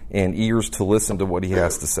family and ears to listen to what he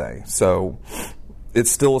has to say. So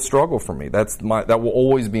it's still a struggle for me. That will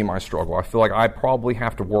always be my struggle. I feel like I probably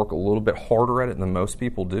have to work a little bit harder at it than most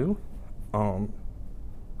people do.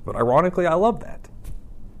 But ironically, I love that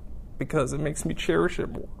because it makes me cherish it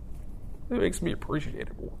more. It makes me appreciate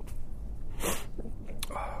it more.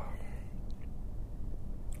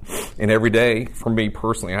 And every day, for me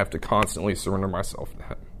personally, I have to constantly surrender myself to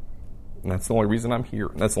him. And that's the only reason I'm here.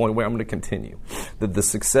 And that's the only way I'm going to continue. That the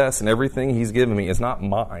success and everything he's given me is not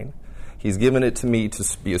mine. He's given it to me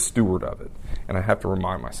to be a steward of it. And I have to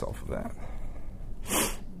remind myself of that.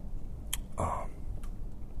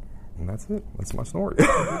 And that's it. That's my story.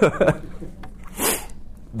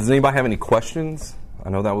 Does anybody have any questions? I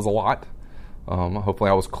know that was a lot. Hopefully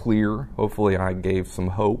I was clear. Hopefully I gave some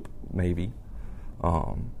hope, maybe.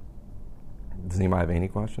 Does anybody have any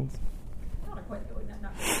questions? Not a question.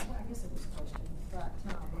 I guess it was a question. But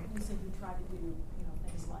you said you tried to do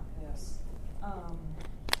things like this.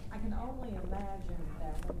 I can only imagine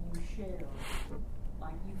that when you share,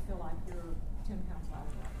 like you feel like you're 10 pounds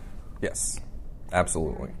lighter. Yes,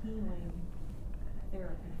 absolutely. Healing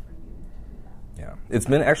therapy for you to do that. Yeah, it's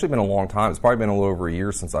actually been a long time. It's probably been a little over a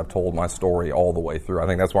year since I've told my story all the way through. I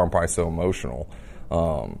think that's why I'm probably so emotional,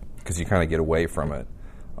 because you kind of get away from it.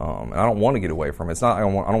 And I don't want to get away from it. It's not. I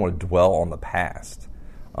don't want to dwell on the past,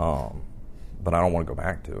 but I don't want to go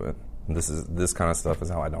back to it. And this kind of stuff is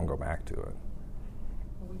how I don't go back to it.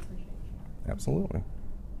 Well, we appreciate you. Absolutely.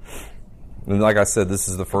 And like I said, this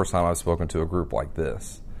is the first time I've spoken to a group like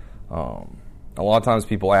this. A lot of times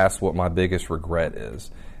people ask what my biggest regret is.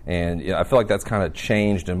 And I feel like that's kind of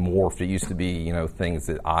changed and morphed. It used to be, things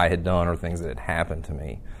that I had done or things that had happened to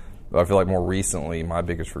me. But I feel like more recently, my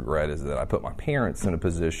biggest regret is that I put my parents in a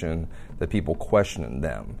position that people questioned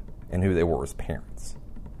them and who they were as parents.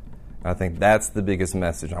 And I think that's the biggest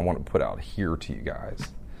message I want to put out here to you guys,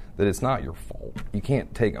 that it's not your fault. You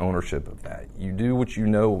can't take ownership of that. You do what you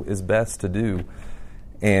know is best to do,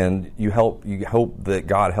 and you hope that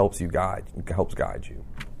God helps guide you.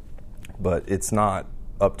 But it's not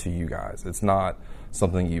up to you guys. It's not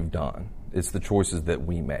something you've done. It's the choices that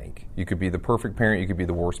we make. You could be the perfect parent, you could be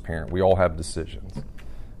the worst parent. We all have decisions.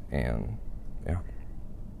 And, yeah.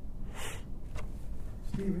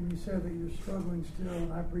 Stephen, you said that you're struggling still,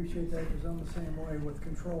 and I appreciate that because I'm the same way with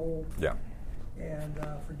control. Yeah. And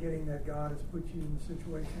forgetting that God has put you in the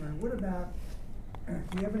situation. And what about,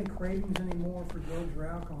 do you have any cravings anymore for drugs or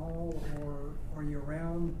alcohol, or are you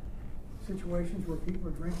around situations where people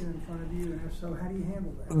are drinking in front of you, and if so, how do you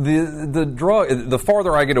handle that? The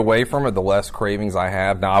farther I get away from it, the less cravings I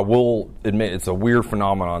have. Now, I will admit it's a weird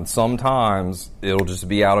phenomenon. Sometimes it'll just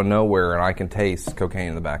be out of nowhere, and I can taste cocaine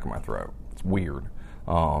in the back of my throat. It's weird,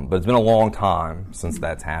 but it's been a long time since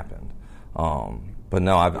that's happened. But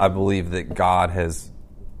no, I believe that God has.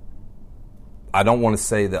 I don't want to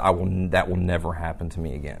say that that will never happen to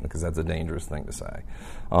me again, because that's a dangerous thing to say.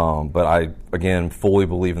 But I, again, fully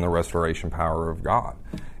believe in the restoration power of God.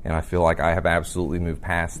 And I feel like I have absolutely moved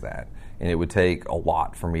past that. And it would take a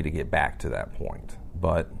lot for me to get back to that point.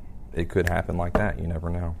 But it could happen like that. You never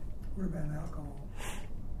know. What about alcohol?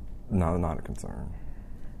 No, not a concern.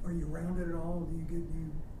 Are you around it at all? Do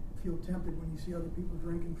you feel tempted when you see other people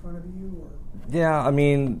drink in front of you? Or?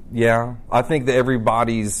 Yeah. I think that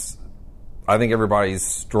everybody's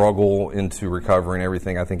struggle into recovery and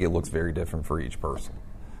everything, I think it looks very different for each person.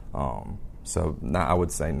 So I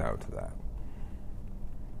would say no to that.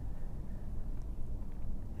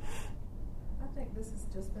 I think this has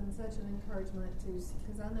just been such an encouragement to,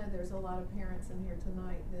 because I know there's a lot of parents in here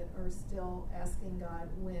tonight that are still asking God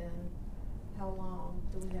how long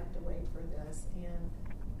do we have to wait for this? And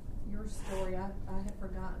your story, I had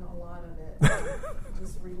forgotten a lot of it,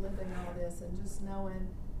 just reliving all this and just knowing,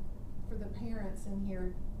 for the parents in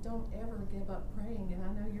here, don't ever give up praying. And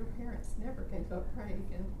I know your parents never gave up praying,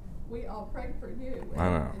 and we all prayed for you. And I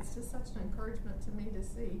know. It's just such an encouragement to me to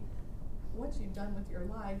see what you've done with your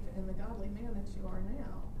life and the godly man that you are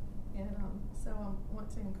now. And so I want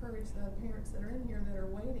to encourage the parents that are in here that are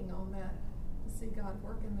waiting on that, to see God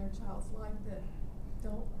work in their child's life, that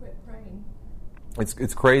don't quit praying.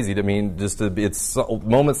 It's crazy. It's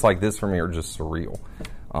moments like this for me are just surreal.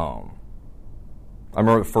 I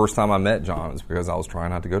remember the first time I met John was because I was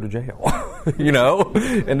trying not to go to jail,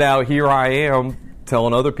 and now here I am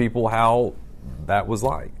telling other people how that was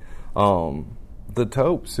like. The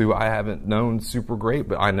Topes, who I haven't known super great,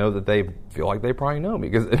 but I know that they feel like they probably know me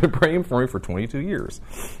because they've been praying for me for 22 years.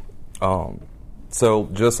 So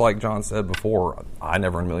just like John said before, I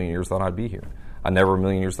never in a million years thought I'd be here. I never in a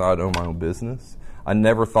million years thought I'd own my own business. I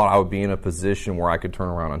never thought I would be in a position where I could turn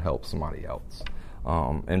around and help somebody else.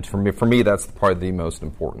 And for me, that's probably the most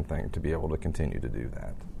important thing, to be able to continue to do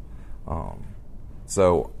that.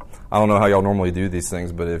 So I don't know how y'all normally do these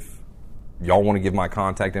things, but if y'all want to give my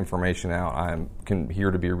contact information out, I'm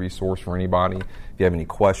here to be a resource for anybody. If you have any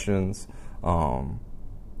questions,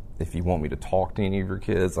 if you want me to talk to any of your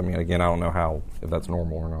kids, again, I don't know if that's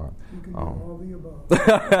normal or not. You can do all the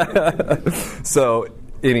above. So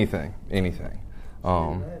anything. I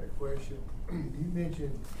had a question. You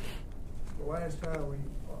mentioned the last time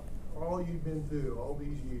all you've been through, all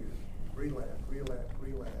these years, relapse.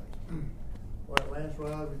 Well, that last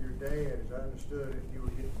ride with your dad, as I understood it, you were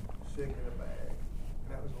getting sick in a bag.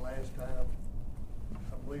 And that was the last time,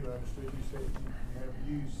 I believe I understood you said you have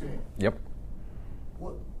used since. Yep.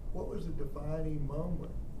 What was the defining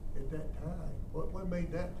moment at that time? What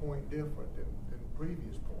made that point different than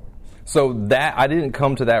previous points? So that I didn't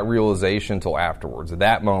come to that realization until afterwards. At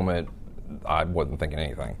that moment, I wasn't thinking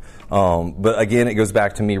anything. But again, it goes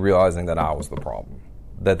back to me realizing that I was the problem.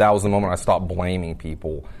 That was the moment I stopped blaming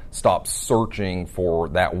people, stopped searching for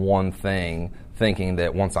that one thing, thinking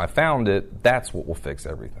that once I found it, that's what will fix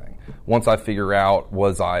everything. Once I figure out,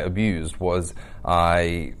 was I abused? What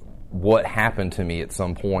happened to me at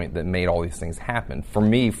some point that made all these things happen? For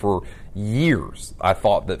me, for years, I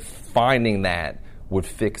thought that finding that would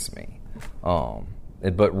fix me. But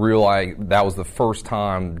that was the first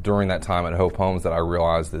time during that time at Hope Homes that I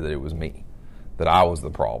realized that it was me, that I was the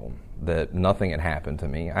problem, that nothing had happened to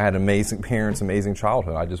me. I had amazing parents, amazing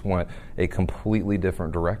childhood. I just went a completely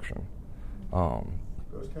different direction. So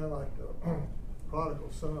it's kind of like the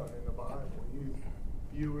prodigal son in the Bible.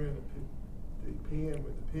 You were in the pen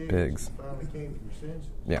with the pigs. And finally came to your senses.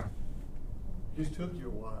 Yeah. It just took you a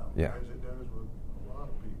while, yeah, as it does with a lot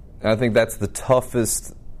of people. And I think that's the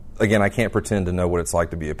toughest. Again, I can't pretend to know what it's like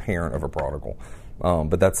to be a parent of a prodigal,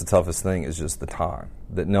 but that's the toughest thing, is just the time.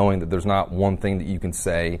 That knowing that there's not one thing that you can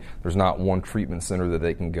say, there's not one treatment center that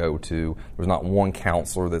they can go to, there's not one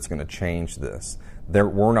counselor that's going to change this.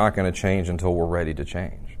 We're not going to change until we're ready to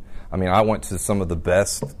change. I mean, I went to some of the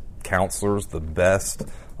best counselors, the best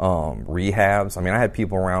rehabs. I mean, I had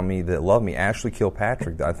people around me that love me. Ashley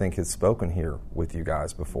Kilpatrick, that I think has spoken here with you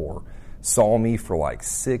guys before, saw me for like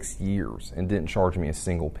 6 years and didn't charge me a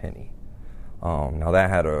single penny. Now that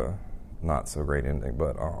had a not so great ending,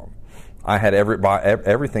 but I had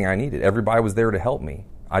everything I needed. Everybody was there to help me.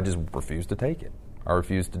 I just refused to take it. I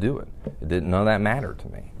refused to do it. None of that mattered to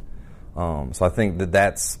me. So I think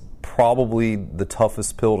that's probably the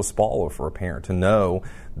toughest pill to swallow for a parent, to know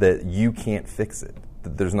that you can't fix it,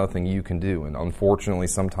 that there's nothing you can do. And unfortunately,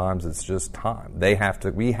 sometimes it's just time.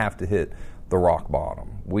 We have to hit the rock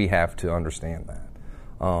bottom. We have to understand that.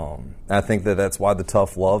 I think that's why the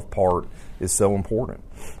tough love part is so important.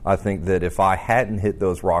 I think that if I hadn't hit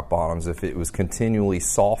those rock bottoms, if it was continually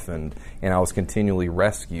softened and I was continually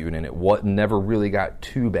rescued and it never really got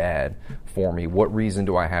too bad for me, what reason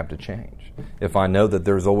do I have to change? If I know that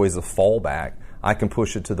there's always a fallback, I can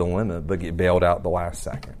push it to the limit but get bailed out the last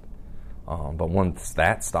second. But once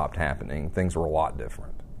that stopped happening, things were a lot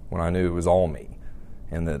different. When I knew it was all me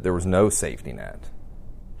and that there was no safety net.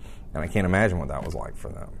 And I can't imagine what that was like for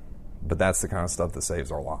them. But that's the kind of stuff that saves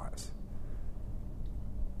our lives.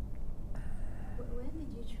 When did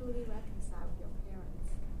you truly reconcile with your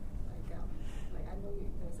parents? Like I know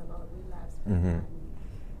there's a lot of relapse. Mm-hmm.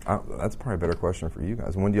 That's probably a better question for you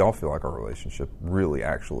guys. When do y'all feel like our relationship really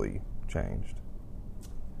actually changed?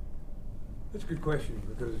 That's a good question,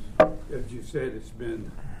 because as you said, it's been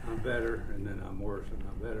I'm better and then I'm worse, and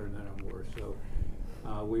I'm better and then I'm worse. So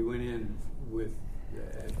we went in with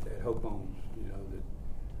at Hope Homes, that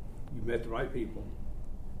you met the right people,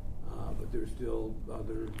 but there's still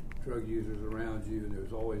other drug users around you, and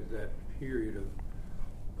there's always that period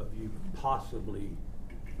of you possibly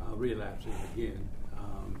relapsing again.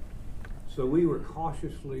 So we were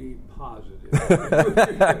cautiously positive.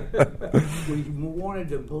 We wanted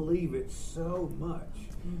to believe it so much,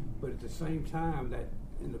 but at the same time, that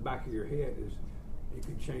in the back of your head is it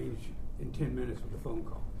could change in 10 minutes with a phone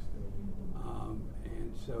call.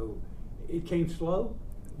 And so it came slow,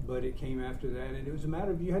 but it came after that, and it was a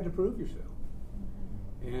matter of you had to prove yourself.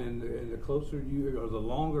 And the closer the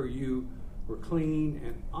longer you were clean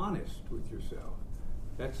and honest with yourself,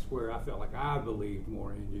 that's where I felt like I believed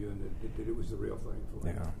more in you and that it was the real thing for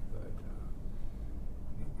you. Yeah. But,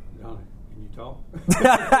 Donna, can you talk?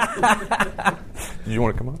 Did you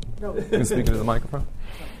want to come up? No. You can speak into the microphone.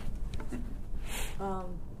 I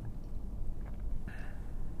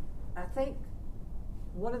think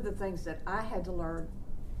one of the things that I had to learn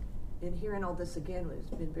in hearing all this again has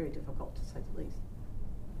been very difficult, to say the least.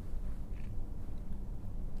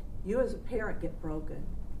 You as a parent get broken.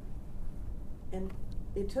 And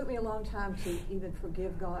it took me a long time to even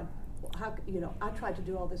forgive God. I tried to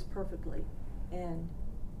do all this perfectly. And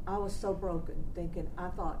I was so broken, thinking, I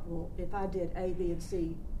thought, well, if I did A, B, and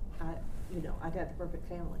C, I'd have the perfect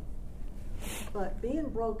family. But being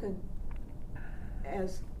broken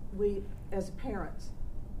as parents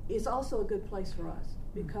is also a good place for us,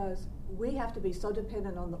 because we have to be so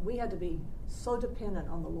dependent on the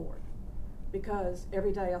Lord. Because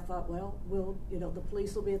every day I thought, well, the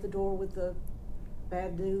police will be at the door with the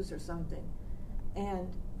bad news or something.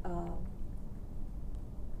 And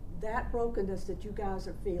that brokenness that you guys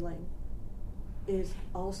are feeling is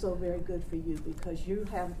also very good for you, because you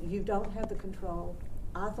don't have the control.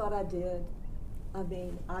 I thought I did. I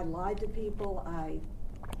mean, I lied to people. I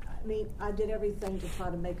did everything to try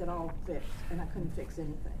to make it all fixed, and I couldn't fix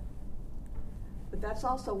anything. But that's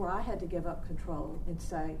also where I had to give up control and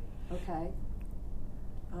say, okay,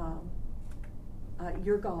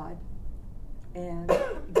 you're God, and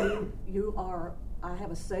you are, I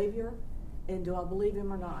have a Savior, and do I believe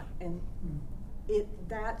Him or not? And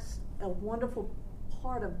that's a wonderful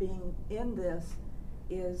part of being in this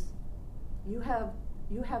is you have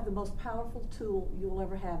the most powerful tool you'll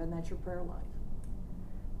ever have, and that's your prayer life.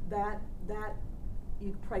 That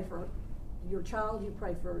you pray for your child, you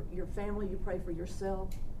pray for your family, you pray for yourself,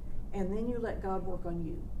 and then you let God work on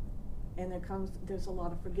you. And there's a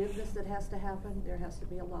lot of forgiveness that has to happen. There has to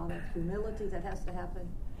be a lot of humility that has to happen.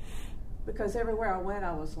 Because everywhere I went,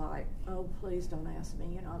 I was like, oh, please don't ask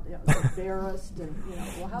me. I was embarrassed. And,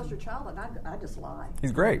 well, how's your child? And I just lie.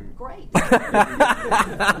 He's great. Great. He's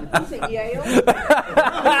at Yale.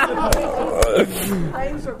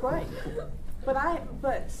 Things are great.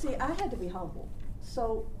 But see, I had to be humble.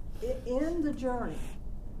 So in the journey,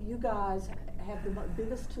 you guys have the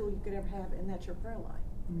biggest tool you could ever have, and that's your prayer life.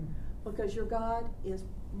 Because your God is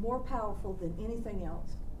more powerful than anything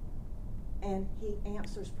else, and He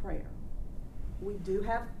answers prayer. We do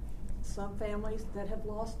have some families that have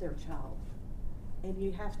lost their child, and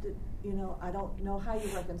you have to, I don't know how you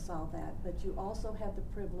reconcile that, but you also have the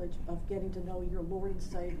privilege of getting to know your Lord and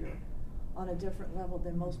Savior on a different level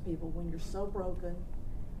than most people when you're so broken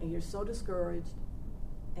and you're so discouraged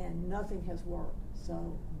and nothing has worked.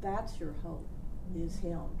 So that's your hope, is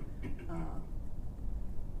Him.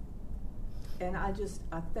 And I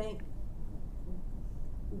think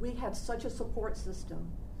we had such a support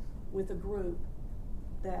system with a group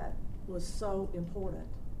that was so important.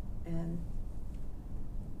 And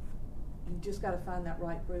you just got to find that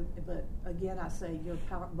right group. But again, I say your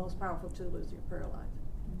most powerful tool is your prayer life.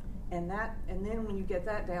 And then when you get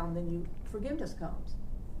that down, then forgiveness comes.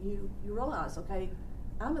 You realize, okay,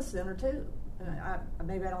 I'm a sinner too.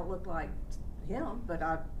 Maybe I don't look like him, but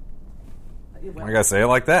I gotta say it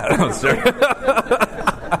like that.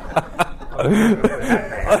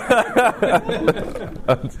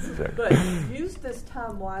 But use this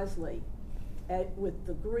time wisely with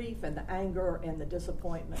the grief and the anger and the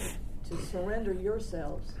disappointment to surrender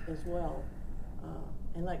yourselves as well,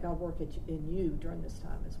 and let God work in you during this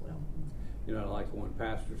time as well. Like one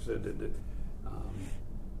pastor said that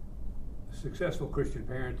successful Christian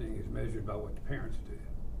parenting is measured by what the parents do,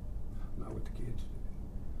 not what the kids do.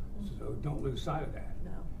 So don't lose sight of that.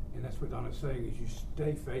 No. And that's what Donna's saying, is you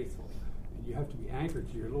stay faithful. And you have to be anchored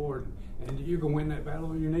to your Lord, and you can win that battle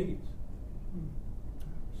on your knees.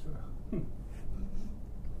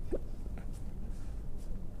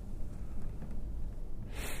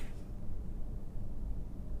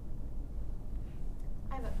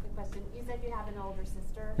 I have a quick question. You said you have an older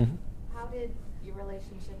sister. Mm-hmm. How did your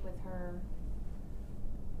relationship with her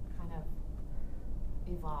kind of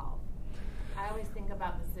evolve? I always think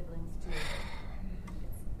about the siblings too.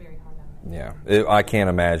 It's very hard on them. Yeah, I can't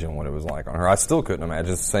imagine what it was like on her. I still couldn't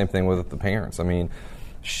imagine. It's the same thing with the parents. I mean,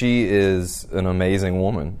 she is an amazing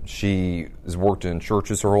woman. She has worked in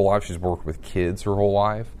churches her whole life. She's worked with kids her whole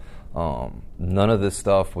life. None of this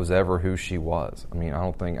stuff was ever who she was. I mean,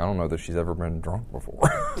 I don't know that she's ever been drunk before.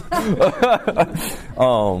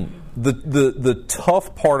 The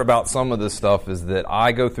tough part about some of this stuff is that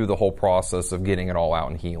I go through the whole process of getting it all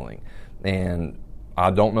out and healing. And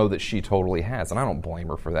I don't know that she totally has, and I don't blame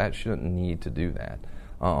her for that. She doesn't need to do that.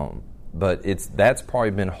 But that's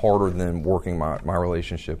probably been harder than working my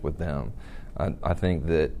relationship with them. I think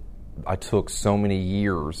that I took so many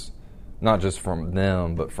years, not just from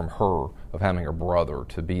them, but from her, of having a brother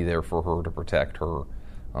to be there for her, to protect her,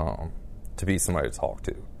 to be somebody to talk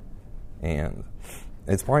to. And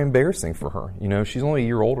it's probably embarrassing for her. She's only a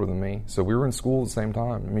year older than me, so we were in school at the same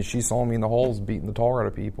time. I mean, she saw me in the halls beating the tar out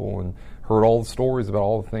of people and heard all the stories about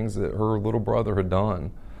all the things that her little brother had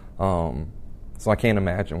done. So I can't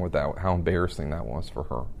imagine how embarrassing that was for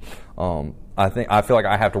her. I feel like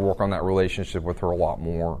I have to work on that relationship with her a lot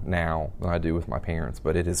more now than I do with my parents,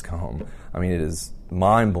 but it has come. I mean, it is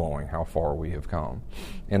mind-blowing how far we have come.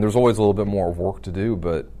 And there's always a little bit more work to do,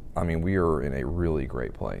 but I mean, we are in a really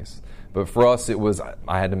great place. But for us,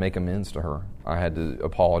 I had to make amends to her. I had to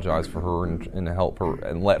apologize for her and help her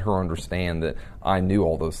and let her understand that I knew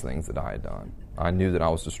all those things that I had done. I knew that I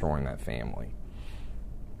was destroying that family.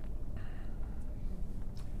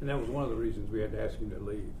 And that was one of the reasons we had to ask him to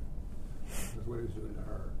leave. That's what he was doing to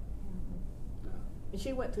her. Mm-hmm. No. And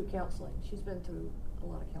she went through counseling. She's been through a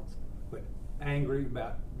lot of counseling. But angry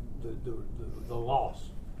about the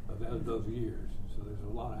loss of those years. So there's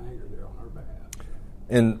a lot of anger there on her behalf.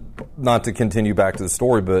 And not to continue back to the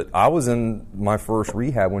story, but I was in my first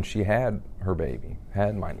rehab when she had her baby,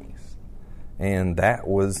 had my niece. And that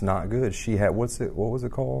was not good. She had, what was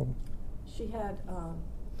it called? She had,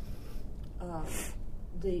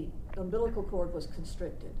 the umbilical cord was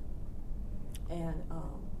constricted. And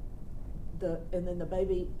then the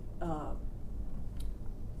baby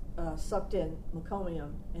sucked in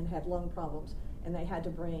meconium and had lung problems, and they had to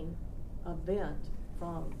bring a vent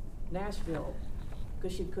from Nashville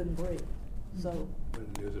because she couldn't breathe. So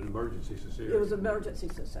It was an emergency cesarean. it was emergency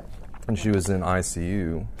C-section. And she was in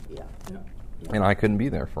ICU, Yeah. Yeah. and I couldn't be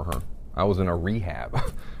there for her. I was in a rehab.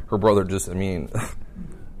 Her brother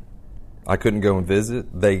I couldn't go and visit.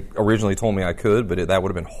 They originally told me I could, but that would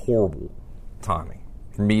have been horrible timing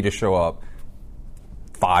for me to show up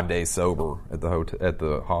 5 days sober at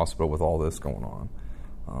the hospital with all this going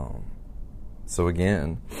on. So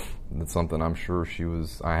again, that's something I'm sure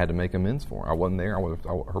I had to make amends for. I wasn't there.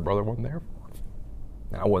 Her brother wasn't there for her.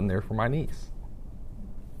 And I wasn't there for my niece.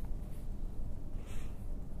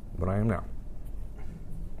 But I am now.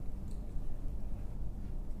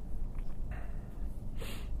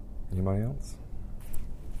 Anybody else?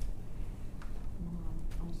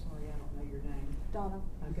 I'm sorry, I don't know your name. Donna.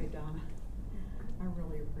 Okay, Donna. I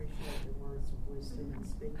really appreciate your words of wisdom and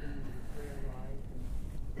speaking in your prayer life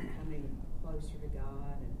and coming closer to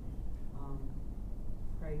God. And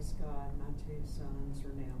praise God, my 2 sons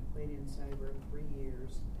are now clean and sober 3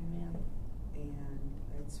 years. Amen. And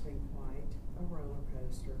it's been quite a roller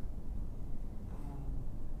coaster.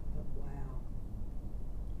 But wow,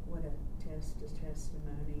 what a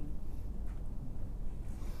testimony.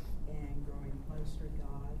 And growing closer to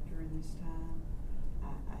God during this time.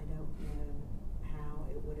 I don't know how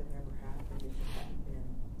it would have ever happened if it hadn't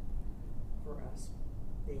been for us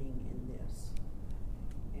being in this.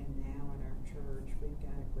 And now in our church, we've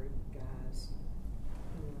got a group of guys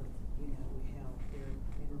who are, we help, they're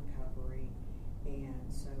in recovery. And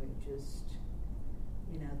so it just,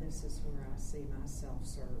 this is where I see myself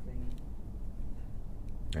serving.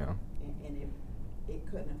 Yeah. And it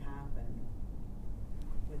couldn't have happened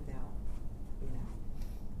without,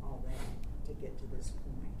 all that to get to this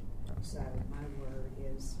point. So my word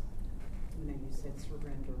is, you said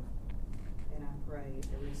surrender. And I pray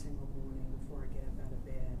every single morning before I get up out of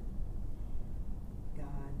bed,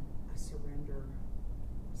 God, I surrender.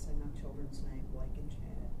 I say my children's name, Blake and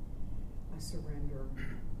Chad. I surrender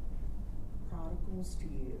prodigals to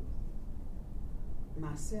you.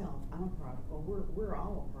 Myself, I'm a prodigal. We're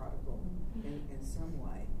all a prodigal in some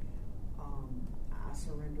way. I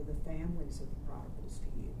surrender the families of the prodigals to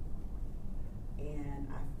you. And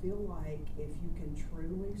I feel like if you can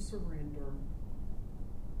truly surrender,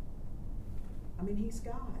 He's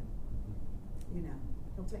God.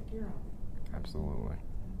 He'll take care of it. Absolutely.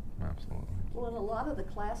 Well, in a lot of the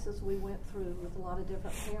classes we went through with a lot of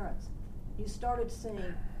different parents, you started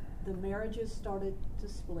seeing the marriages started to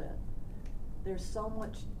split. There's so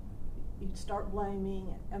much, you'd start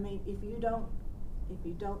blaming. If you don't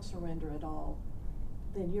surrender at all,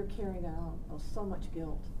 then you're carrying on so much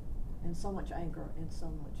guilt and so much anger and so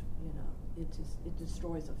much, it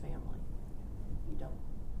destroys a family if you don't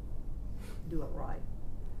do it right.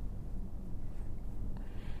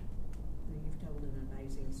 You've told an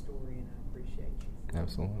amazing story, and I appreciate you.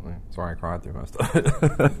 Absolutely. Sorry I cried through most of it.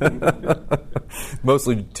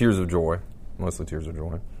 Mostly tears of joy.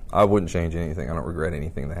 I wouldn't change anything. I don't regret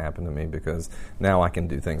anything that happened to me because now I can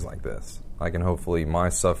do things like this. I can hopefully, my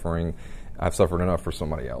suffering, I've suffered enough for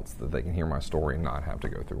somebody else that they can hear my story and not have to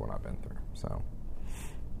go through what I've been through. So,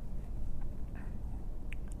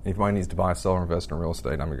 if anybody needs to buy, sell, or invest in real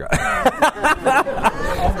estate, I'm your guy.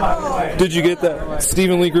 Did you get that?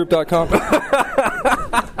 StephenLeeGroup.com.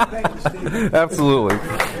 Thank you, Stephen. Absolutely.